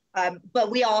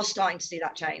 But we are starting to see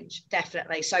that change,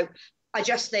 definitely. So I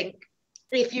just think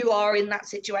if you are in that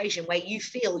situation where you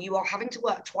feel you are having to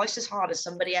work twice as hard as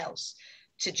somebody else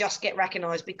to just get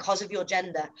recognised because of your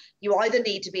gender, you either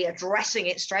need to be addressing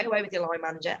it straight away with your line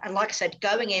manager, and like I said,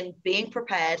 going in, being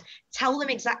prepared, tell them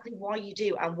exactly why you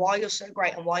do and why you're so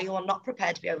great and why you are not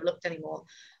prepared to be overlooked anymore.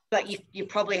 But you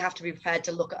probably have to be prepared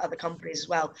to look at other companies as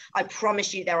well. I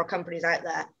promise you there are companies out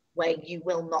there where you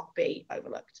will not be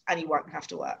overlooked and you won't have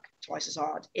to work twice as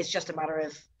hard. It's just a matter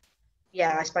of,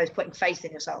 yeah, I suppose putting faith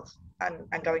in yourself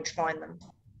and going to find them.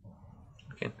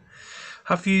 Okay.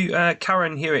 Have you,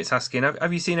 Karen Hewitt's asking,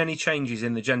 have you seen any changes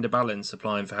in the gender balance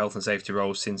applying for health and safety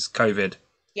roles since COVID?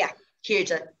 Yeah,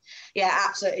 hugely. Yeah,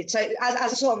 absolutely. So as I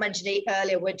sort of mentioned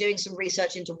earlier, we're doing some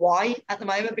research into why at the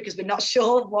moment because we're not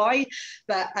sure why.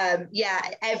 But yeah,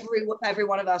 every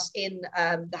one of us in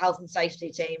the health and safety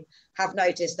team have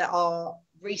noticed that our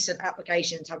recent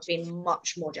applications have been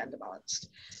much more gender balanced.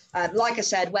 Like I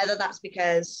said, whether that's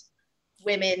because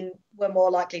women were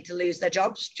more likely to lose their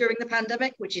jobs during the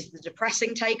pandemic, which is the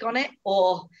depressing take on it,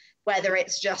 or whether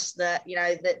it's just that, you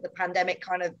know, the pandemic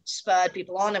kind of spurred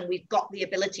people on and we've got the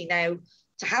ability now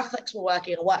to have flexible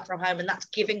working or work from home, and that's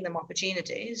giving them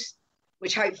opportunities,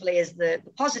 which hopefully is the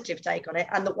positive take on it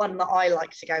and the one that I like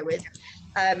to go with.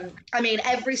 I mean,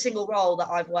 every single role that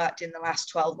I've worked in the last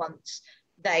 12 months,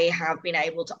 they have been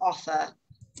able to offer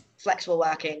flexible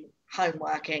working, home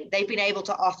working. They've been able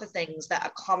to offer things that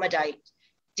accommodate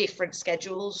different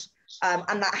schedules,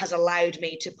 and that has allowed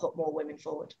me to put more women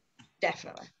forward.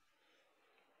 Definitely.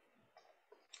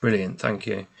 Brilliant, thank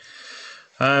you.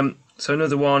 So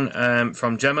another one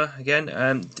from Gemma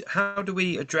again. How do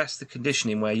we address the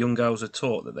conditioning where young girls are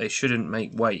taught that they shouldn't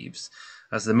make waves?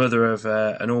 As the mother of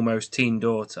an almost teen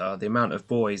daughter, the amount of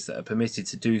boys that are permitted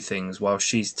to do things while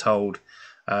she's told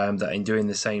that in doing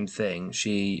the same thing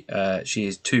she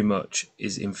is too much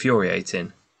is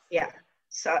infuriating. Yeah,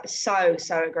 so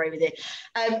agree with you.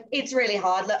 It's really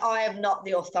hard. Look, I am not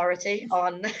the authority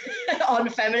on on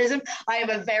feminism. I am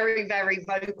a very, very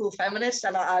vocal feminist,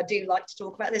 and I do like to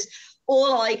talk about this.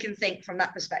 All I can think from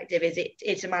that perspective is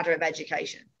it's a matter of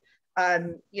education.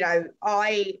 You know,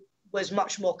 I was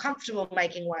much more comfortable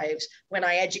making waves when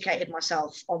I educated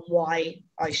myself on why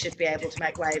I should be able to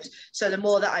make waves. So the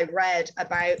more that I read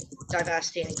about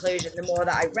diversity and inclusion, the more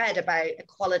that I read about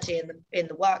equality in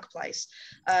the workplace,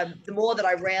 the more that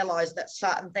I realized that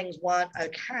certain things weren't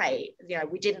okay. You know,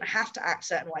 we didn't have to act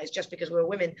certain ways just because we were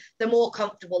women. The more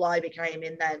comfortable I became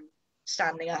in then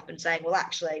standing up and saying, well,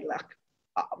 actually, look,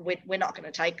 we're not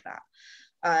going to take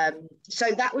that.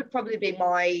 So that would probably be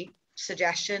my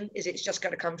suggestion, is it's just got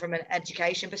to come from an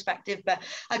education perspective. But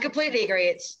I completely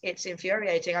agree, it's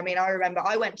infuriating. I mean, I remember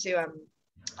I went to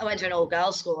an all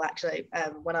girls school actually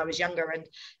when I was younger,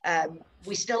 and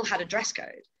we still had a dress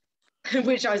code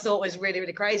which I thought was really,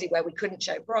 really crazy, where we couldn't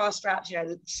show bra straps, you know,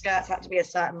 the skirts had to be a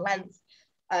certain length.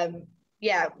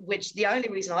 Yeah, which the only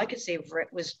reason I could see for it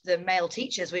was the male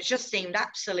teachers, which just seemed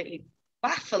absolutely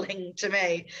baffling to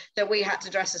me that we had to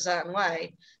dress a certain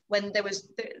way when there was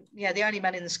the only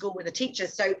men in the school were the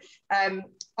teachers. So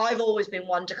I've always been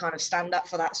one to kind of stand up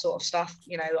for that sort of stuff.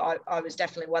 You know, I was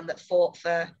definitely one that fought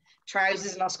for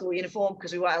trousers in our school uniform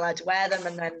because we weren't allowed to wear them,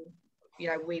 and then, you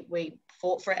know, we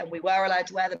fought for it and we were allowed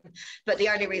to wear them. But the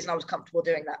only reason I was comfortable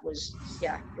doing that was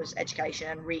education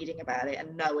and reading about it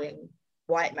and knowing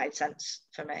why it made sense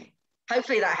for me.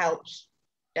 Hopefully that helps,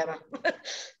 Gemma.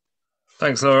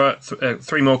 Thanks, Laura.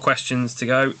 Three more questions to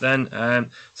go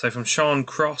then. So from Sean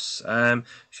Cross,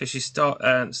 she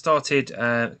started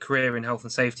a career in health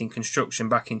and safety and construction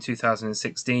back in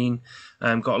 2016,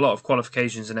 got a lot of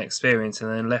qualifications and experience,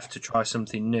 and then left to try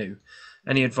something new.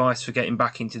 Any advice for getting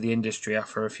back into the industry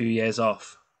after a few years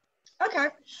off? Okay.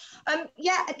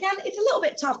 Yeah, again, it's a little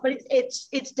bit tough, but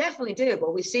it's definitely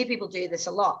doable. We see people do this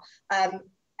a lot.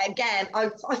 Again,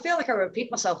 I feel like I repeat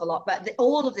myself a lot, but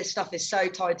all of this stuff is so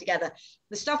tied together.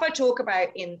 The stuff I talk about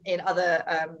in other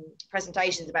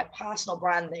presentations about personal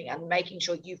branding and making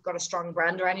sure you've got a strong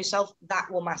brand around yourself, that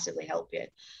will massively help you.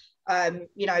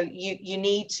 You know, you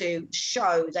need to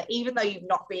show that even though you've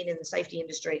not been in the safety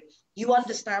industry, you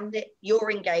understand it, you're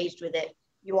engaged with it,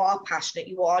 you are passionate,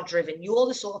 you are driven, you're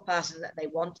the sort of person that they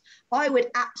want. I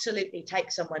would absolutely take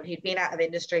someone who'd been out of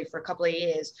industry for a couple of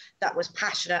years that was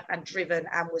passionate and driven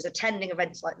and was attending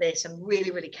events like this and really,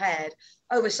 really cared,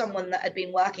 over someone that had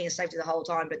been working in safety the whole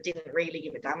time but didn't really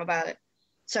give a damn about it.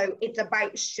 So it's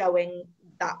about showing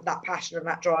that passion and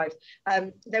that drive.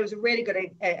 There was a really good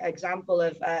example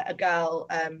of a girl,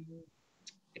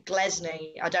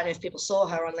 Glesney, I don't know if people saw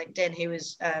her on LinkedIn, who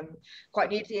was quite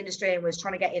new to the industry and was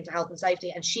trying to get into health and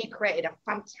safety, and she created a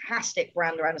fantastic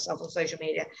brand around herself on social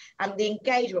media, and the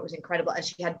engagement was incredible, and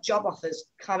she had job offers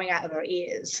coming out of her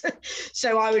ears.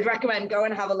 So I would recommend go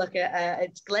and have a look at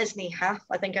it's Glesney Haff,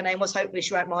 I think her name was. Hopefully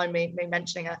she won't mind me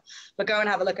mentioning her, but go and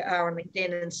have a look at her on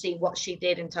LinkedIn and see what she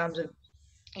did in terms of,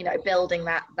 you know, building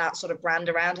that sort of brand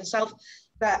around herself.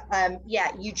 But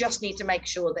yeah, you just need to make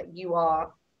sure that you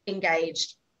are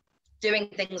engaged doing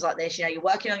things like this. You know, you're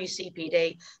working on your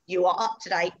CPD, you are up to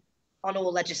date on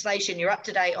all legislation, you're up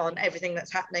to date on everything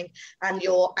that's happening, and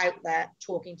you're out there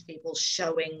talking to people,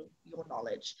 showing your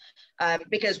knowledge.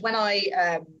 Because when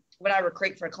I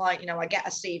recruit for a client, you know, I get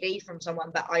a CV from someone,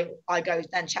 but I go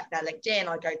then check their LinkedIn,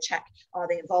 I go check, are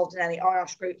they involved in any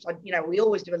IOSH groups? You know, we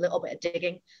always do a little bit of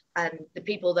digging, and the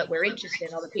people that we're interested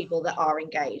in are the people that are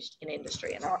engaged in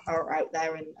industry and are out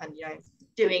there and you know,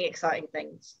 doing exciting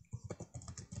things.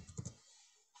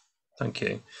 Thank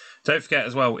you. Don't forget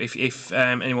as well, if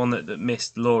anyone that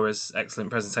missed Laura's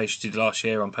excellent presentation she did last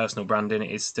year on personal branding,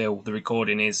 it is still, the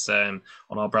recording is on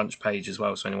our branch page as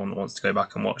well. So anyone that wants to go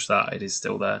back and watch that, it is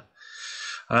still there.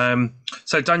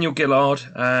 So Danielle Gillard,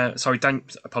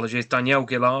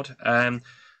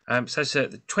 says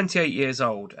that 28 years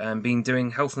old and been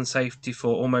doing health and safety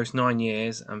for almost 9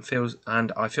 years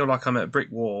and I feel like I'm at a brick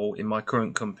wall in my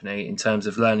current company in terms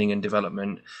of learning and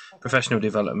development, professional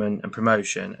development and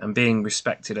promotion, and being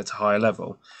respected at a higher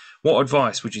level. What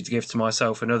advice would you give to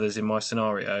myself and others in my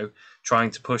scenario,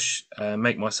 trying to push,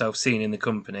 make myself seen in the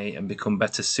company and become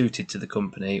better suited to the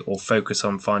company, or focus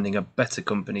on finding a better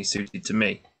company suited to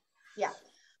me? Yeah.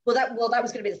 Well, that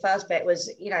was going to be the first bit.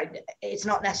 Was, you know, it's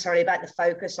not necessarily about the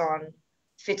focus on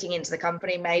fitting into the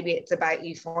company. Maybe it's about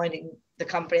you finding the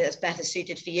company that's better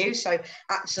suited for you. So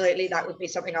absolutely, that would be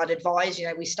something I'd advise. You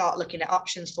know, we start looking at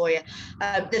options for you.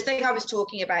 The thing I was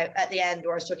talking about at the end,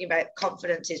 where I was talking about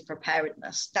confidence, is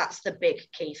preparedness. That's the big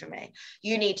key for me.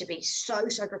 You need to be so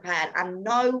prepared and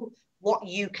know what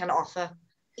you can offer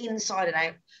inside and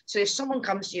out. So if someone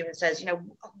comes to you and says, you know,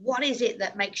 what is it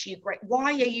that makes you great?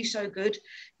 Why are you so good?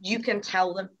 You can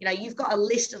tell them, you know, you've got a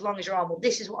list as long as your arm. Well,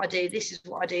 this is what I do. This is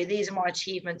what I do. These are my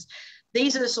achievements.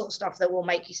 These are the sort of stuff that will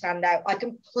make you stand out. I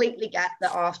completely get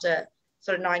that after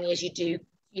sort of 9 years, you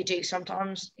do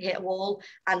sometimes hit a wall.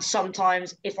 And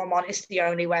sometimes, if I'm honest, the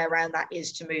only way around that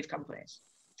is to move companies.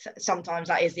 Sometimes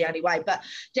that is the only way. But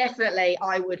definitely,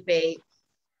 I would be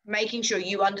making sure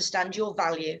you understand your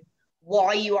value,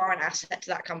 why you are an asset to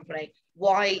that company,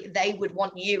 why they would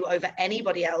want you over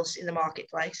anybody else in the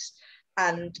marketplace.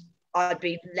 And I'd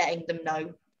be letting them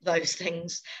know those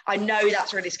things. I know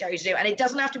that's really scary to do. And it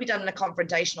doesn't have to be done in a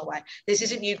confrontational way. This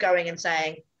isn't you going and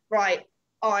saying, right,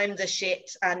 I'm the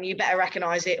shit and you better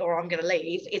recognize it or I'm going to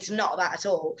leave. It's not that at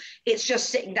all. It's just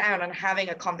sitting down and having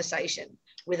a conversation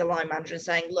with a line manager and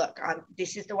saying, look,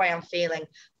 this is the way I'm feeling.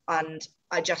 And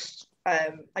I just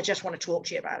want to talk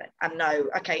to you about it and know,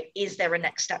 okay, is there a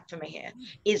next step for me here?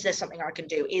 Is there something I can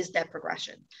do? Is there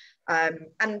progression?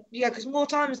 And yeah, because more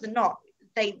times than not,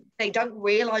 they don't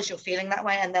realize you're feeling that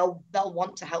way, and they'll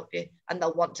want to help you and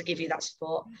they'll want to give you that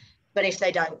support. But if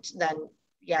they don't, then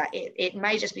yeah, it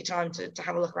may just be time to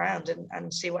have a look around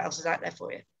and see what else is out there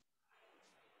for you.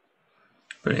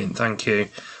 Brilliant, thank you.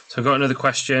 So I've got another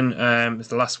question. It's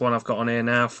the last one I've got on here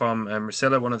now from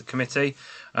Priscilla, one of the committee.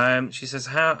 She says,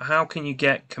 how can you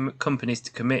get companies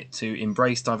to commit to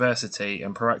embrace diversity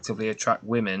and proactively attract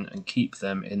women and keep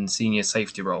them in senior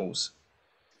safety roles?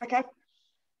 Okay.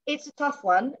 It's a tough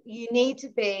one. You need to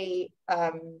be,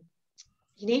 well,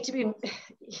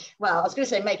 I was going to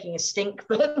say making a stink,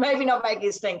 but maybe not making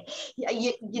a stink.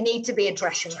 You need to be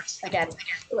addressing it. Again,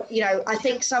 you know, I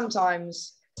think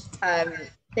sometimes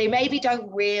they maybe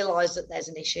don't realise that there's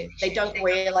an issue. They don't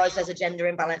realise there's a gender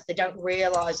imbalance. They don't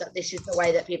realise that this is the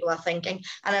way that people are thinking.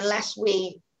 And unless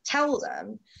we tell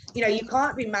them, you know, you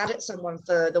can't be mad at someone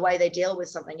for the way they deal with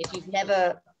something if you've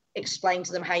never explained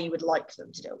to them how you would like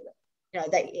them to deal with it. You know,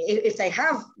 if they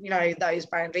have, you know, those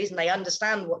boundaries and they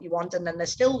understand what you want and then they're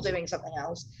still doing something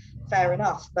else, fair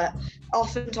enough. But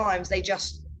oftentimes they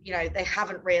just, you know, they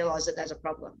haven't realised that there's a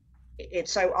problem.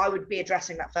 So I would be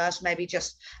addressing that first, maybe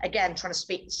just, again, trying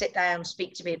to sit down,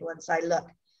 speak to people and say, look,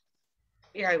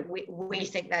 you know, we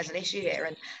think there's an issue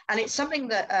here. And it's something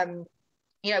that,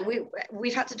 you know,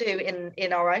 we've had to do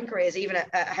in our own careers, even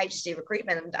at HSC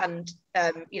Recruitment. And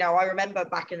you know, I remember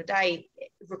back in the day,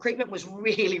 recruitment was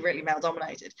really, really male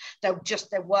dominated. There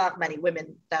weren't many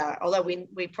women there, although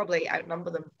we probably outnumber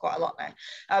them quite a lot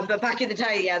now. But back in the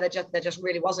day, yeah, there just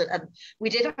really wasn't. And we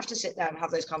did have to sit down and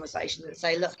have those conversations and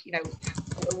say, look, you know,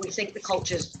 we think the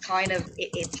culture's kind of,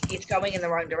 it's going in the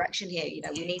wrong direction here. You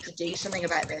know, we need to do something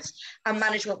about this. And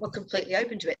management were completely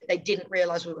open to it. They didn't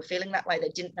realize we were feeling that way. They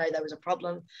didn't know there was a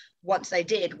problem. Once they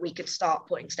did, we could start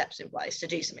putting steps in place to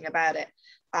do something about it.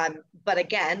 But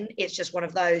again, it's just one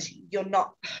of those, you're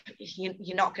not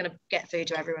going to get through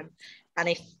to everyone.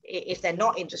 And if they're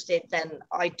not interested, then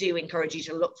I do encourage you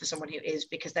to look for someone who is,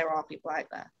 because there are people out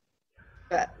there.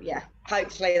 But yeah,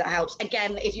 hopefully that helps.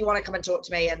 Again, if you want to come and talk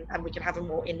to me and we can have a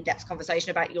more in-depth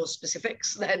conversation about your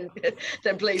specifics, then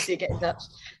please do get in touch.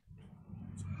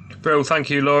 Bill, thank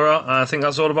you, Laura. I think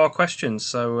that's all of our questions.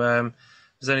 So if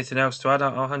there's anything else to add,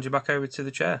 I'll hand you back over to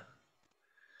the chair.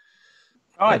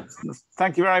 All right.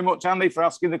 Thank you very much, Andy, for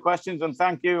asking the questions. And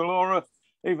thank you, Laura,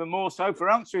 even more so for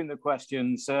answering the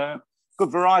questions.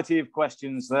 Good variety of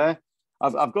questions there.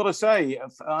 I've got to say,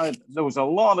 there was a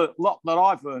lot that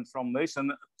I've learned from this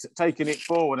and taking it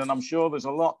forward. And I'm sure there's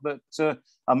a lot that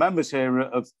our members here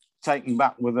have taken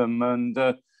back with them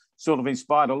and sort of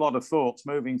inspired a lot of thoughts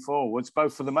moving forwards,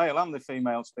 both for the male and the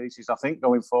female species, I think,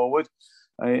 going forward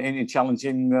in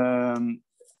challenging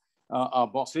our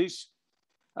bosses.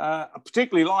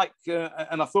 Particularly like,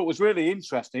 and I thought was really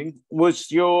interesting, was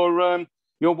your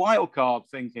wildcard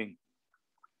thinking.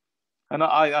 And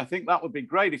I think that would be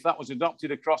great if that was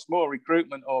adopted across more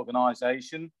recruitment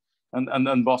organisation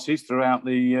and bosses throughout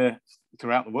the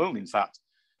world, in fact.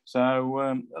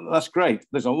 So that's great.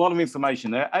 There's a lot of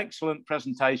information there. Excellent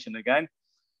presentation again.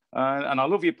 And I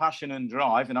love your passion and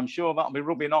drive, and I'm sure that'll be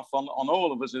rubbing off on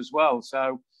all of us as well.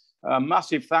 So A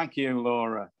massive thank you,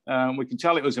 Laura. We can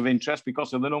tell it was of interest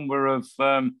because of the number of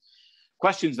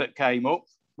questions that came up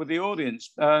with the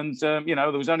audience. And, you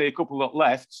know, there was only a couple that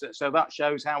left. So that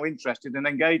shows how interested and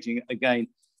engaging again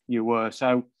you were.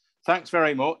 So thanks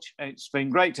very much. It's been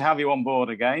great to have you on board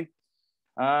again.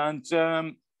 And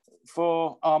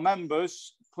for our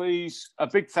members, please, a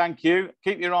big thank you.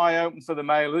 Keep your eye open for the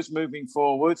mailers moving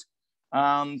forward.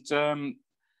 And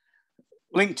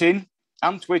LinkedIn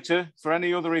and Twitter for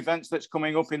any other events that's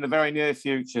coming up in the very near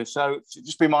future. So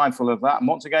just be mindful of that. And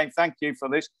once again, thank you for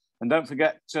this. And don't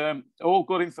forget, all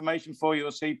good information for your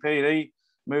CPD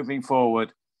moving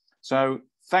forward. So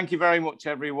thank you very much,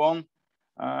 everyone.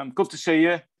 Good to see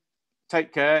you.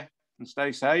 Take care and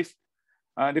stay safe.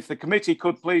 And if the committee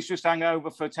could please just hang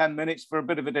over for 10 minutes for a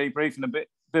bit of a debrief and a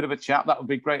bit of a chat, that would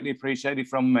be greatly appreciated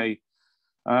from me.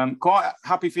 Quite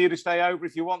happy for you to stay over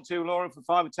if you want to, Laura, for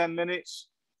 5 or 10 minutes.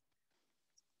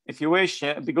 If you wish,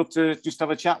 it'd be good to just have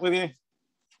a chat with you.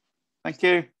 Thank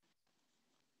you.